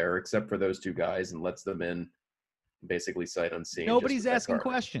line there except for those two guys and lets them in basically sight unseen. Nobody's asking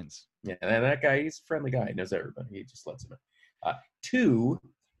questions. Yeah, and that guy, he's a friendly guy. He knows everybody. He just lets them in. Two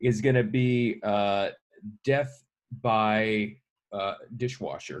is going to be death by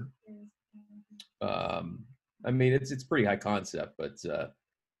dishwasher. I mean, it's pretty high concept, but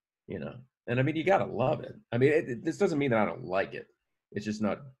and I mean, you got to love it. I mean, this doesn't mean that I don't like it. It's just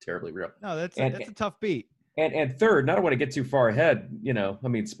not terribly real. No, that's a tough beat. And third, and I don't want to get too far ahead, I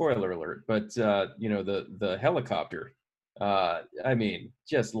mean, spoiler alert, but the helicopter, I mean,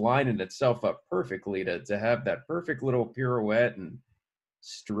 just lining itself up perfectly to have that perfect little pirouette and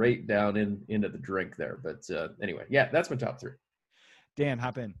straight down into the drink there. But anyway, yeah, that's my top three. Dan,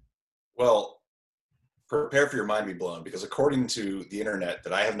 hop in. Well, prepare for your mind to be blown because according to the internet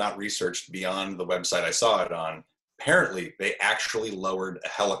that I have not researched beyond the website I saw it on, apparently they actually lowered a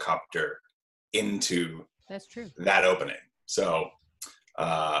helicopter into That's true. that opening. So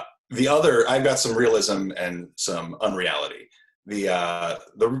I've got some realism and some unreality. The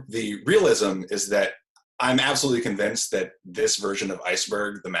realism is that I'm absolutely convinced that this version of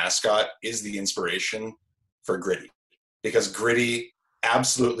Iceberg, the mascot, is the inspiration for Gritty, because Gritty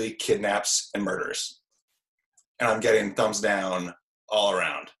absolutely kidnaps and murders. And I'm getting thumbs down all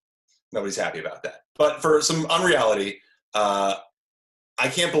around. Nobody's happy about that. But for some unreality, I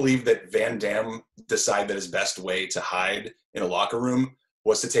can't believe that Van Damme decided that his best way to hide in a locker room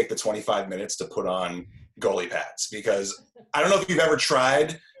was to take the 25 minutes to put on goalie pads, because I don't know if you've ever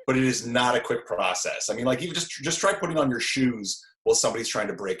tried, but it is not a quick process. I mean, like, even just try putting on your shoes while somebody's trying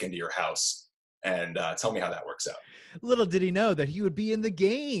to break into your house, and tell me how that works out. Little did he know that he would be in the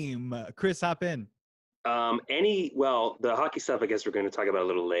game. Chris, hop in. The hockey stuff, I guess we're going to talk about a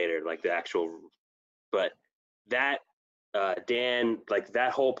little later, like the actual, but that, Dan, like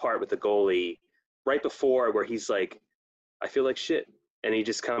that whole part with the goalie right before where he's like, I feel like shit. And he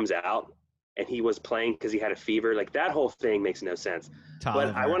just comes out and he was playing because he had a fever. Like that whole thing makes no sense.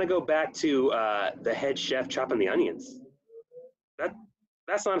 But I want to go back to the head chef chopping the onions.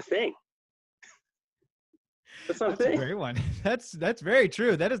 That's not a thing. That's not a thing. Very one. That's very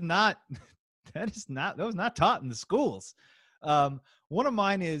true. That was not taught in the schools. One of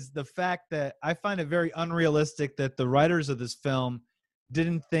mine is the fact that I find it very unrealistic that the writers of this film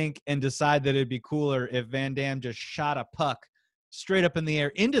didn't think and decide that it'd be cooler if Van Damme just shot a puck straight up in the air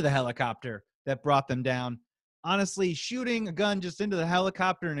into the helicopter that brought them down. Honestly, shooting a gun just into the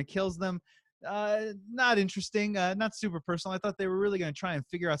helicopter and it kills them, not interesting, not super personal. I thought they were really going to try and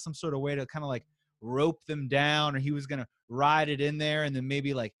figure out some sort of way to kind of like rope them down, or he was going to ride it in there and then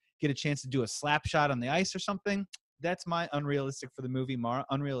maybe like get a chance to do a slap shot on the ice or something. That's my unrealistic for the movie. Mara,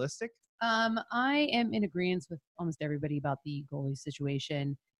 unrealistic? I am in agreement with almost everybody about the goalie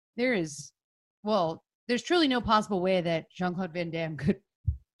situation. There's truly no possible way that Jean-Claude Van Damme could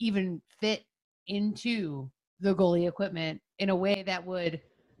even fit into the goalie equipment in a way that would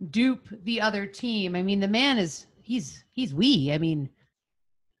dupe the other team. I mean, the man he's wee. I mean,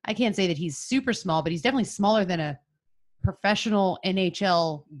 I can't say that he's super small, but he's definitely smaller than a professional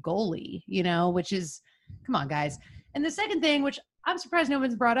NHL goalie, which is, come on, guys. And the second thing, which I'm surprised no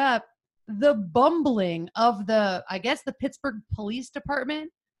one's brought up, the bumbling of the Pittsburgh Police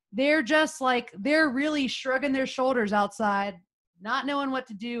Department. They're just like, they're really shrugging their shoulders outside, not knowing what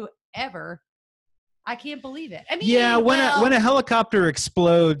to do ever. I can't believe it. I mean, yeah, when a helicopter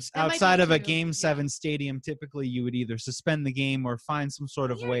explodes That might outside be of a true, Game yeah. 7 stadium, typically you would either suspend the game or find some sort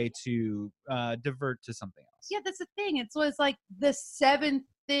of Yeah. way to divert to something else. Yeah, that's the thing. It's like the seventh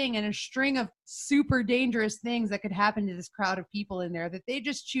thing in a string of super dangerous things that could happen to this crowd of people in there that they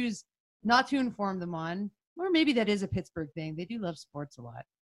just choose not to inform them on. Or maybe that is a Pittsburgh thing. They do love sports a lot.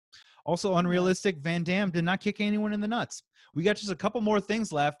 Also unrealistic, Van Damme did not kick anyone in the nuts. We got just a couple more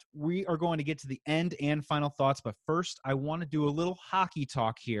things left. We are going to get to the end and final thoughts, but first I want to do a little hockey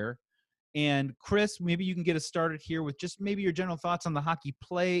talk here. And Chris, maybe you can get us started here with just maybe your general thoughts on the hockey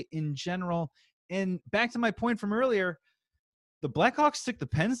play in general. And back to my point from earlier, the Blackhawks took the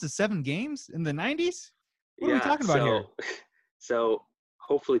Pens to 7 games in the 90s? What are we talking about here? So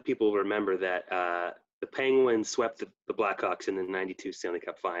hopefully people remember that the Penguins swept the Blackhawks in the 92 Stanley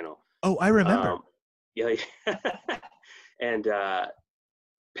Cup final. Oh, I remember. Yeah. And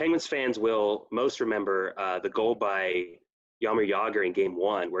Penguins fans will most remember the goal by Jaromir Jagr in Game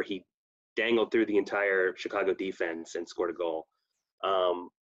 1 where he dangled through the entire Chicago defense and scored a goal.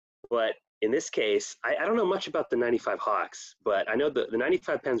 But in this case, I don't know much about the 95 Hawks, but I know the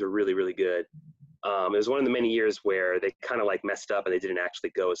 95 Pens were really, really good. It was one of the many years where they kind of like messed up and they didn't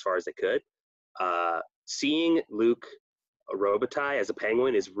actually go as far as they could. Seeing Luc Robitaille as a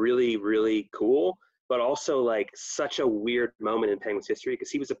Penguin is really, really cool, but also like such a weird moment in Penguins history because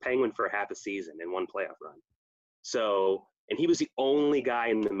he was a Penguin for half a season in one playoff run. So, and he was the only guy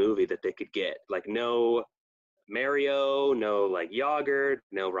in the movie that they could get. Like no Mario, no like Jagr,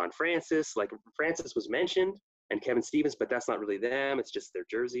 no Ron Francis. Like Francis was mentioned and Kevin Stevens, but that's not really them. It's just their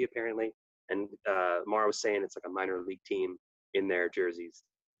jersey apparently. And Mara was saying it's like a minor league team in their jerseys.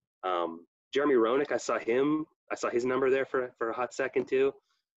 Jeremy Roenick, I saw his number there for a hot second too.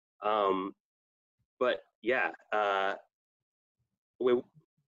 But yeah, what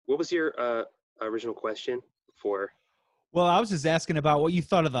was your original question for? Well, I was just asking about what you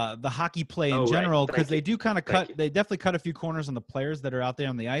thought of the hockey play in general, because they do kind of they definitely cut a few corners on the players that are out there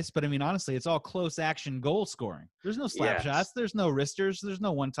on the ice. But I mean, honestly, it's all close action goal scoring. There's no slap shots. There's no wristers. There's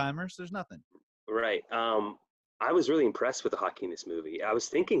no one-timers. There's nothing. Right. I was really impressed with the hockey in this movie. I was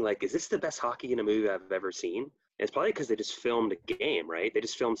thinking, like, is this the best hockey in a movie I've ever seen? And it's probably because they just filmed a game, right? They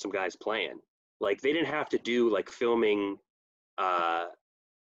just filmed some guys playing. Like, they didn't have to do, like, filming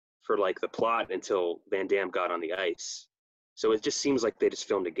for, like, the plot until Van Damme got on the ice. So it just seems like they just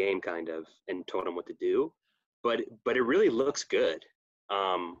filmed a game kind of and told them what to do. But it really looks good.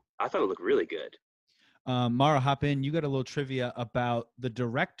 I thought it looked really good. Mara, hop in. You got a little trivia about the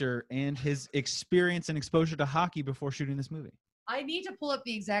director and his experience and exposure to hockey before shooting this movie. I need to pull up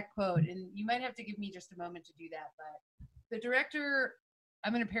the exact quote, and you might have to give me just a moment to do that. But the director,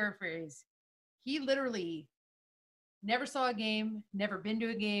 I'm going to paraphrase, he literally never saw a game, never been to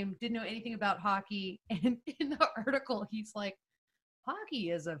a game, didn't know anything about hockey. And in the article, he's like,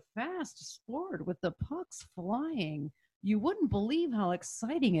 hockey is a fast sport with the pucks flying. You wouldn't believe how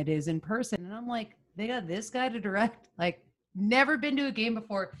exciting it is in person. And I'm like, they got this guy to direct, like, never been to a game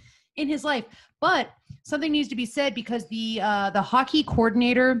before in his life. But something needs to be said, because the hockey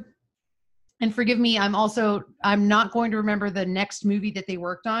coordinator, and forgive me, I'm not going to remember the next movie that they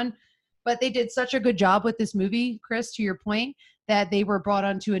worked on, but they did such a good job with this movie, Chris, to your point, that they were brought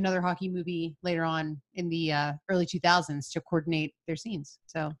onto another hockey movie later on in the early 2000s to coordinate their scenes.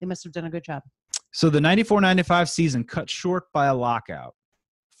 So they must have done a good job. So the 94-95 season cut short by a lockout.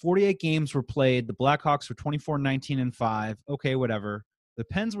 48 games were played. The Blackhawks were 24-19-5. Okay, whatever. The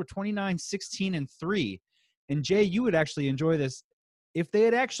Pens were 29-16-3. And Jay, you would actually enjoy this. If they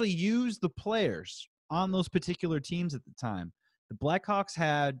had actually used the players on those particular teams at the time, the Blackhawks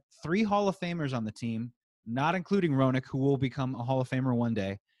had 3 Hall of Famers on the team, not including Roenick, who will become a Hall of Famer one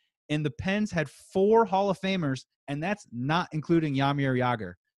day. And the Pens had 4 Hall of Famers, and that's not including Jaromir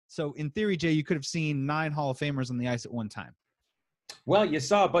Jagr. So in theory, Jay, you could have seen 9 Hall of Famers on the ice at one time. Well, you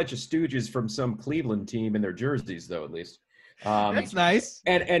saw a bunch of stooges from some Cleveland team in their jerseys, though, at least. That's nice.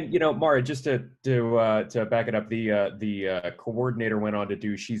 And you know, Mara, just to back it up, the coordinator went on to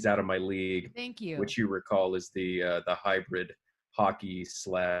do "She's Out of My League," Thank you. which you recall is the hybrid hockey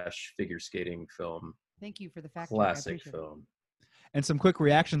 / figure skating film. Thank you for the fact. Classic film. And some quick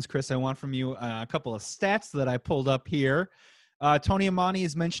reactions, Chris. I want from you a couple of stats that I pulled up here. Tony Amani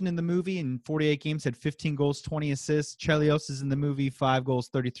is mentioned in the movie. In 48 games, had 15 goals, 20 assists. Chelios is in the movie, 5 goals,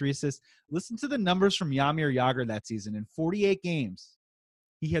 33 assists. Listen to the numbers from Jaromir Jagr that season. In 48 games,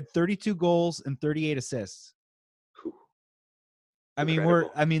 he had 32 goals and 38 assists. I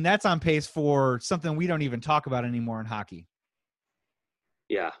mean, that's on pace for something we don't even talk about anymore in hockey.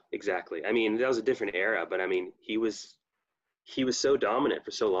 Yeah, exactly. I mean, that was a different era, but I mean, he was so dominant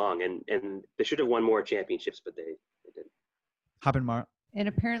for so long, and they should have won more championships, but they didn't. Hop in, Mara. And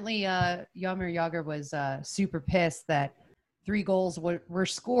apparently, Jaromir Jagr was super pissed that 3 goals were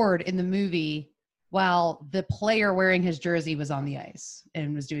scored in the movie while the player wearing his jersey was on the ice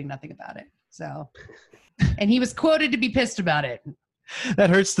and was doing nothing about it. So, and he was quoted to be pissed about it.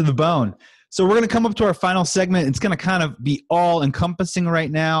 That hurts to the bone. So we're going to come up to our final segment. It's going to kind of be all encompassing right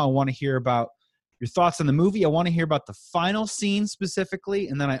now. I want to hear about your thoughts on the movie. I want to hear about the final scene specifically.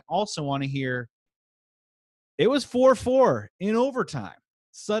 And then I also want to hear, it was 4-4 in overtime.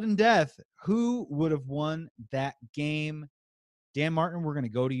 Sudden death. Who would have won that game? Dan Martin, we're going to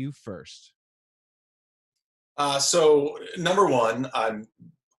go to you first. So number one,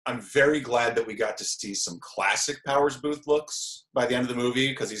 I'm very glad that we got to see some classic Powers Booth looks by the end of the movie,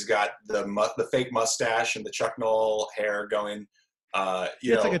 because he's got the fake mustache and the Chuck Noll hair going.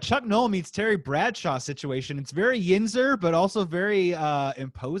 It's like a Chuck Noll meets Terry Bradshaw situation. It's very Yinzer, but also very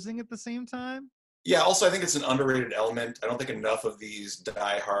imposing at the same time. Yeah, also I think it's an underrated element. I don't think enough of these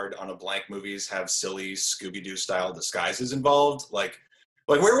Die Hard on a Blank movies have silly Scooby-Doo style disguises involved. Like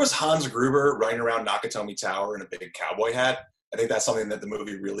where was Hans Gruber running around Nakatomi Tower in a big cowboy hat? I think that's something that the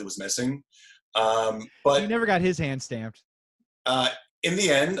movie really was missing. But he never got his hand stamped. In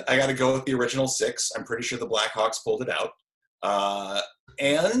the end, I got to go with the original 6. I'm pretty sure the Blackhawks pulled it out.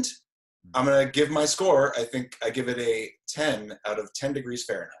 And I'm going to give my score. I think I give it a 10 out of 10 degrees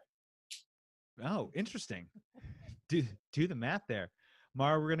Fahrenheit. Oh, interesting. Do the math there.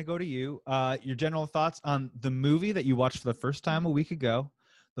 Mara, we're going to go to you. Your general thoughts on the movie that you watched for the first time a week ago,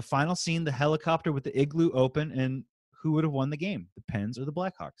 the final scene, the helicopter with the igloo open, and who would have won the game, the Pens or the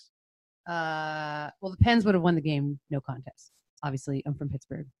Blackhawks? Well, the Pens would have won the game, no contest. Obviously, I'm from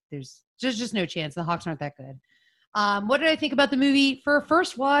Pittsburgh. There's just no chance. The Hawks aren't that good. What did I think about the movie? For a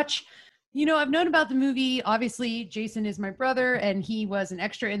first watch, you know, I've known about the movie. Obviously, Jason is my brother, and he was an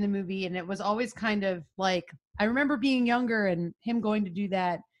extra in the movie. And it was always kind of like, I remember being younger and him going to do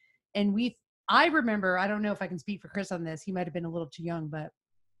that. And I remember, I don't know if I can speak for Chris on this. He might have been a little too young, but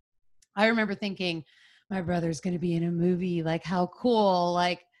I remember thinking, my brother's going to be in a movie. Like, how cool.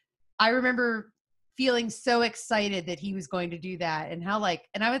 Like, I remember feeling so excited that he was going to do that, and how I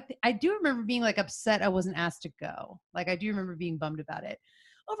do remember being like upset I wasn't asked to go. Like, I do remember being bummed about it.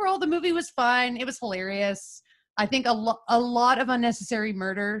 Overall, the movie was fine. It was hilarious. I think a lot of unnecessary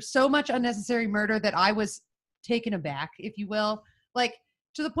murder, so much unnecessary murder that I was taken aback, if you will. Like,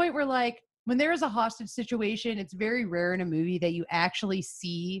 to the point where, like, when there is a hostage situation, it's very rare in a movie that you actually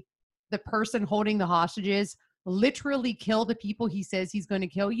see the person holding the hostages literally kill the people he says he's going to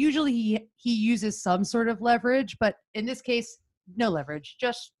kill. Usually he uses some sort of leverage, but in this case, no leverage,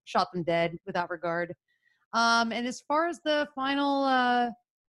 just shot them dead without regard. And as far as the final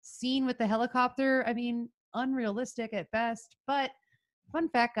scene with the helicopter, I mean, unrealistic at best. But fun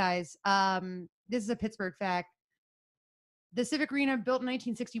fact, guys, this is a Pittsburgh fact. The Civic Arena, built in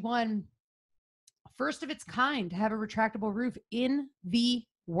 1961, first of its kind to have a retractable roof in the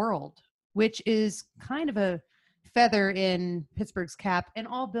world, which is kind of a feather in Pittsburgh's cap, and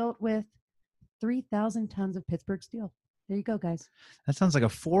all built with 3,000 tons of Pittsburgh steel. There you go, guys. That sounds like a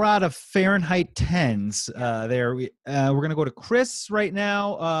 4 out of Fahrenheit 10s there. We're going to go to Chris right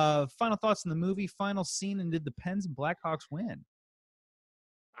now. Final thoughts on the movie, final scene, and did the Pens and Blackhawks win?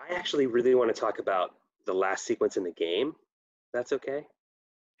 I actually really want to talk about the last sequence in the game. That's okay?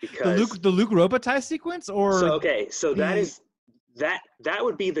 Because The Luke Robitaille sequence? Or so that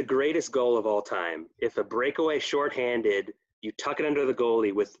would be the greatest goal of all time. If a breakaway shorthanded, you tuck it under the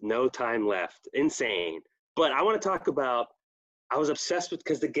goalie with no time left. Insane. But I want to talk about, I was obsessed with,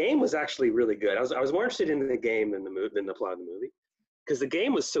 because the game was actually really good. I was more interested in the game than the plot of the movie, because the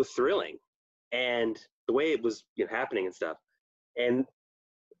game was so thrilling, and the way it was happening and stuff. And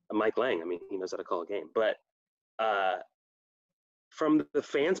Mike Lang, I mean, he knows how to call a game. But from the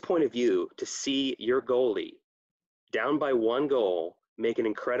fans' point of view, to see your goalie down by 1 goal make an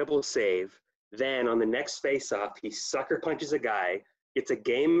incredible save, then on the next face-off, he sucker punches a guy, gets a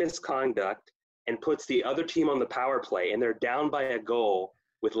game misconduct, and puts the other team on the power play, and they're down by a goal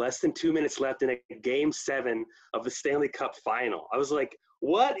with less than 2 minutes left in a game 7 of the Stanley Cup final. I was like,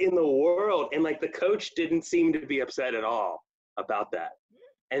 what in the world? And like, the coach didn't seem to be upset at all about that.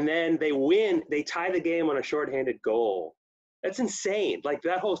 And then they win, they tie the game on a shorthanded goal. That's insane. Like,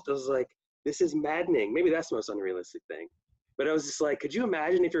 that whole, I was like, this is maddening. Maybe that's the most unrealistic thing. But I was just like, could you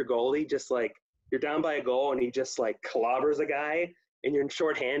imagine if your goalie just like, you're down by a goal and he just like clobbers a guy, and you're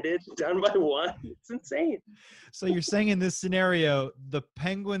shorthanded, down by 1. It's insane. So you're saying in this scenario, the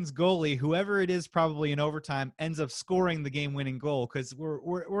Penguins goalie, whoever it is, probably in overtime, ends up scoring the game-winning goal, because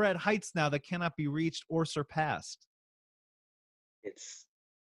we're at heights now that cannot be reached or surpassed. It's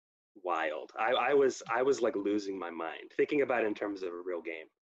wild. I was like losing my mind thinking about it in terms of a real game.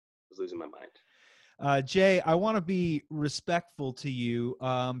 I was losing my mind. Jay, I want to be respectful to you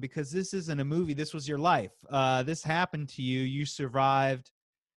because this isn't a movie. This was your life. This happened to you. You survived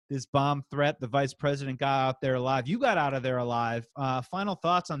this bomb threat. The vice president got out there alive. You got out of there alive. Final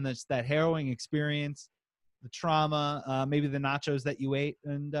thoughts on that harrowing experience, the trauma, maybe the nachos that you ate,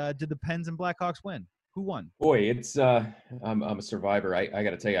 and did the Pens and Blackhawks win? Who won? Boy, it's I'm a survivor. I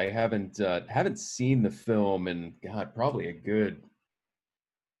got to tell you, I haven't seen the film in probably a good,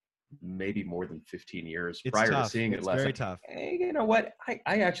 maybe more than 15 years It's prior tough. to seeing it It's last very time. tough. Hey, you know what?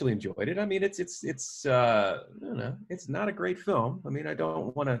 I actually enjoyed it. I mean, it's I don't know, it's not a great film. I mean, I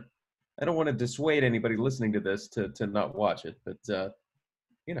don't want to dissuade anybody listening to this to not watch it, but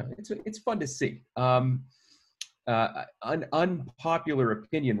it's fun to see. An unpopular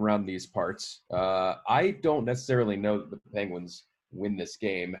opinion around these parts. I don't necessarily know that the Penguins win this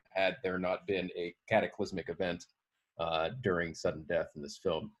game had there not been a cataclysmic event during sudden death in this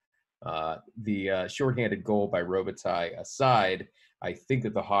film. The shorthanded goal by Robitaille aside, I think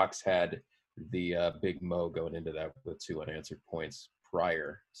that the Hawks had the Big Mo going into that with 2 unanswered points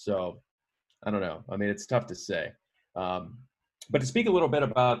prior. So I don't know. I mean, it's tough to say. But to speak a little bit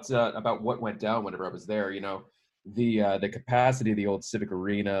about what went down whenever I was there, the capacity of the old Civic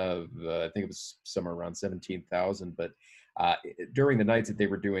Arena, I think it was somewhere around 17,000. But during the nights that they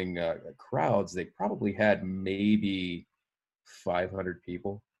were doing crowds, they probably had maybe 500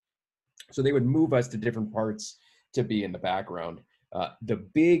 people. So they would move us to different parts to be in the background. The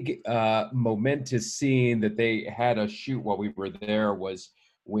big momentous scene that they had us shoot while we were there was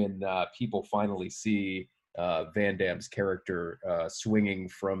when people finally see Van Damme's character swinging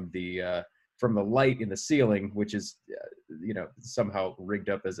from the light in the ceiling, which is somehow rigged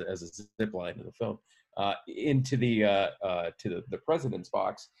up as a zip line in the film, into the president's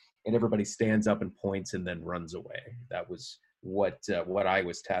box, and everybody stands up and points and then runs away. That was what I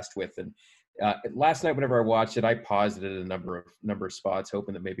was tasked with. And last night, whenever I watched it, I paused it at a number of spots,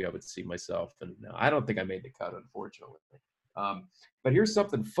 hoping that maybe I would see myself. And no, I don't think I made the cut, unfortunately. But here's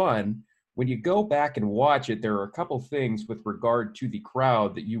something fun. When you go back and watch it, there are a couple things with regard to the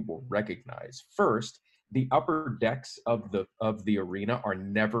crowd that you will recognize. First, the upper decks of the arena are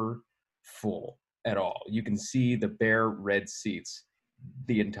never full at all. You can see the bare red seats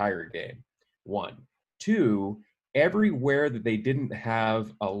the entire game. 1. Two, everywhere that they didn't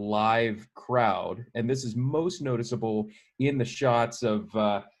have a live crowd, and this is most noticeable in the shots of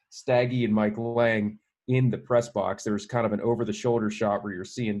Staggy and Mike Lang in the press box. There's kind of an over-the-shoulder shot where you're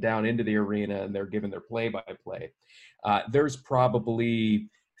seeing down into the arena and they're giving their play-by-play. There's probably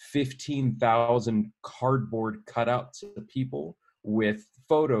 15,000 cardboard cutouts of people with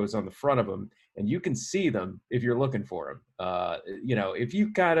photos on the front of them, and you can see them if you're looking for them. If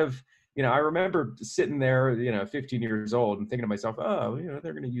you kind of, I remember sitting there, 15 years old and thinking to myself, oh,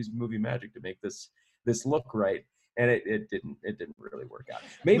 they're going to use movie magic to make this look right. And it didn't really work out.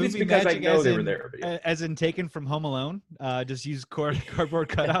 Maybe movie it's because I know they were there. But as in taken from Home Alone, just use cardboard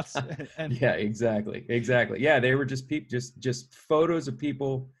cutouts. And yeah, exactly. Yeah, they were just photos of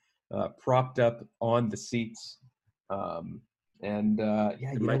people propped up on the seats. Michael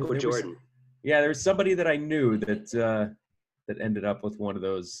Jordan. There was somebody that I knew that ended up with one of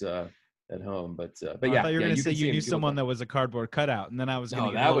those at home, but yeah. I thought you were going to say you knew someone that was a cardboard cutout, and then I was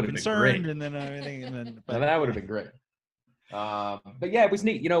going to get a little concerned, and then everything. But that would have been great. But yeah, it was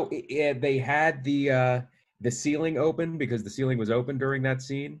neat. They had the ceiling open because the ceiling was open during that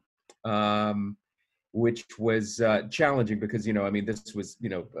scene, which was challenging because this was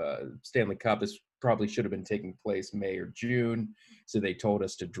Stanley Cup. This probably should have been taking place May or June, so they told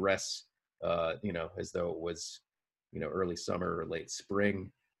us to dress as though it was early summer or late spring.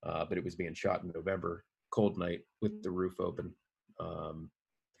 But it was being shot in November, cold night with the roof open.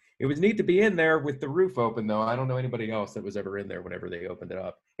 It was neat to be in there with the roof open, though. I don't know anybody else that was ever in there whenever they opened it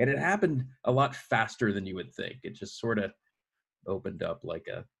up. And it happened a lot faster than you would think. It just sort of opened up like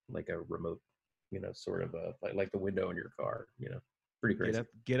a remote, sort of like the window in your car, pretty crazy.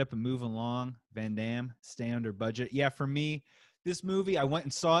 Get up and move along. Van Damme, stay under budget. Yeah, for me, this movie, I went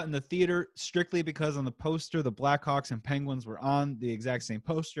and saw it in the theater strictly because on the poster, the Blackhawks and Penguins were on the exact same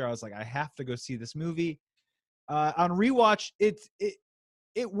poster. I was like, I have to go see this movie. On rewatch,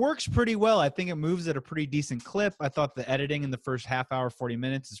 it works pretty well. I think it moves at a pretty decent clip. I thought the editing in the first half hour, 40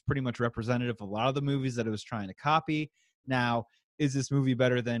 minutes is pretty much representative of a lot of the movies that it was trying to copy. Now, is this movie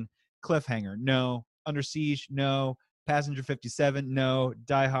better than Cliffhanger? No. Under Siege? No. Passenger 57? No.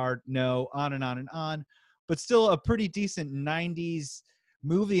 Die Hard? No. On and on and on. But still a pretty decent 90s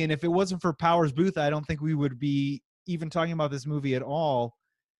movie. And if it wasn't for Powers Booth, I don't think we would be even talking about this movie at all.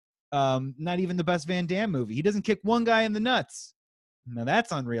 Not even the best Van Damme movie. He doesn't kick one guy in the nuts. Now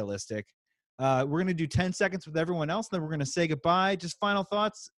that's unrealistic. We're going to do 10 seconds with everyone else. Then we're going to say goodbye. Just final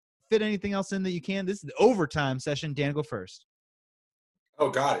thoughts. Fit anything else in that you can. This is the overtime session. Dan, go first. Oh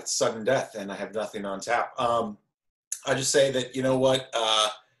God, it's sudden death and I have nothing on tap. I just say that, you know what?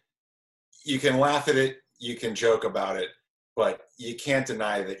 You can laugh at it. You can joke about it, but you can't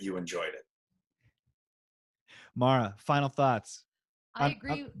deny that you enjoyed it. Mara, final thoughts. I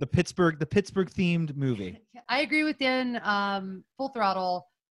agree. The Pittsburgh themed movie. I agree with Dan. Full throttle.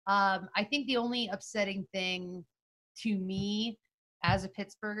 I think the only upsetting thing to me as a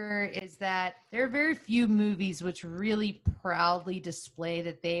Pittsburgher is that there are very few movies which really proudly display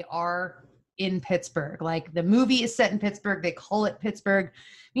that they are in Pittsburgh. Like the movie is set in Pittsburgh. They call it Pittsburgh.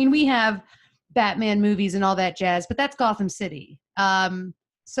 I mean, we have Batman movies and all that jazz, but that's Gotham City.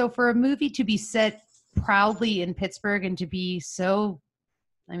 So for a movie to be set proudly in Pittsburgh and to be so,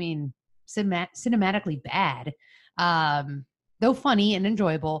 cinematically bad, though funny and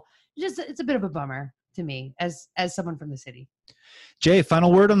enjoyable, it's a bit of a bummer to me as someone from the city. Jay,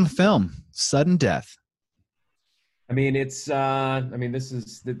 final word on the film, Sudden Death. This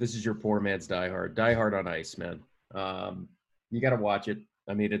is your poor man's Die Hard. Die Hard on Ice, man. You got to watch it.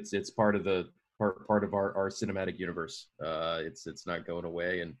 It's part of our cinematic universe. It's not going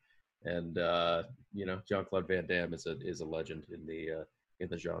away, and Jean-Claude Van Damme is a legend in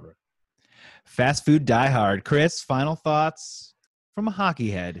the genre. Fast food Die Hard. Chris, final thoughts from a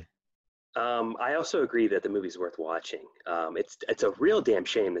hockey head. I also agree that the movie's worth watching. It's a real damn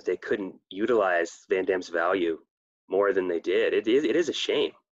shame that they couldn't utilize Van Damme's value more than they did. It is a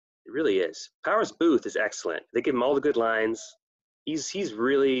shame. It really is. Powers Booth is excellent. They give him all the good lines. He's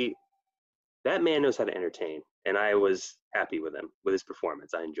really, that man knows how to entertain, and I was happy with him, with his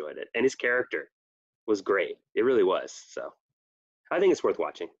performance. I enjoyed it, and his character was great. It really was. So I think it's worth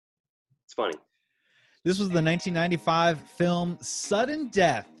watching. It's funny. This was the 1995 film Sudden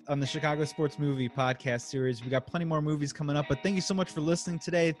Death on the Chicago Sports Movie Podcast Series. We got plenty more movies coming up, but thank you so much for listening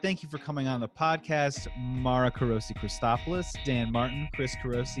today. Thank you for coming on the podcast. Mara Carosi-Christopoulos, Dan Martin, Chris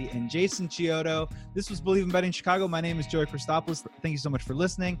Carosi, and Jason Chiodo. This was Believe in Betting Chicago. My name is Joey Christopoulos. Thank you so much for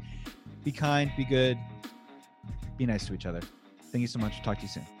listening. Be kind, be good, be nice to each other. Thank you so much. Talk to you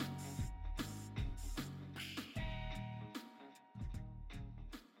soon.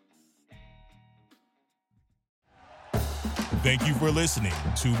 Thank you for listening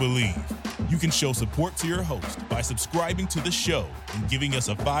to Believe. You can show support to your host by subscribing to the show and giving us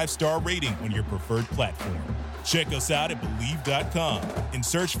a 5-star rating on your preferred platform. Check us out at Believe.com and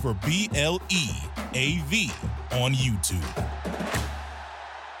search for BLEAV on YouTube.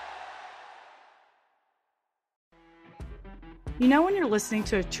 You know when you're listening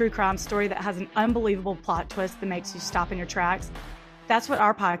to a true crime story that has an unbelievable plot twist that makes you stop in your tracks? That's what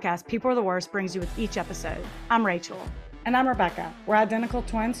our podcast, People Are the Worst, brings you with each episode. I'm Rachel. And I'm Rebecca. We're identical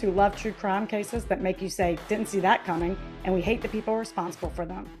twins who love true crime cases that make you say, didn't see that coming, and we hate the people responsible for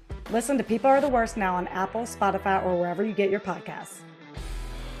them. Listen to People Are the Worst now on Apple, Spotify, or wherever you get your podcasts.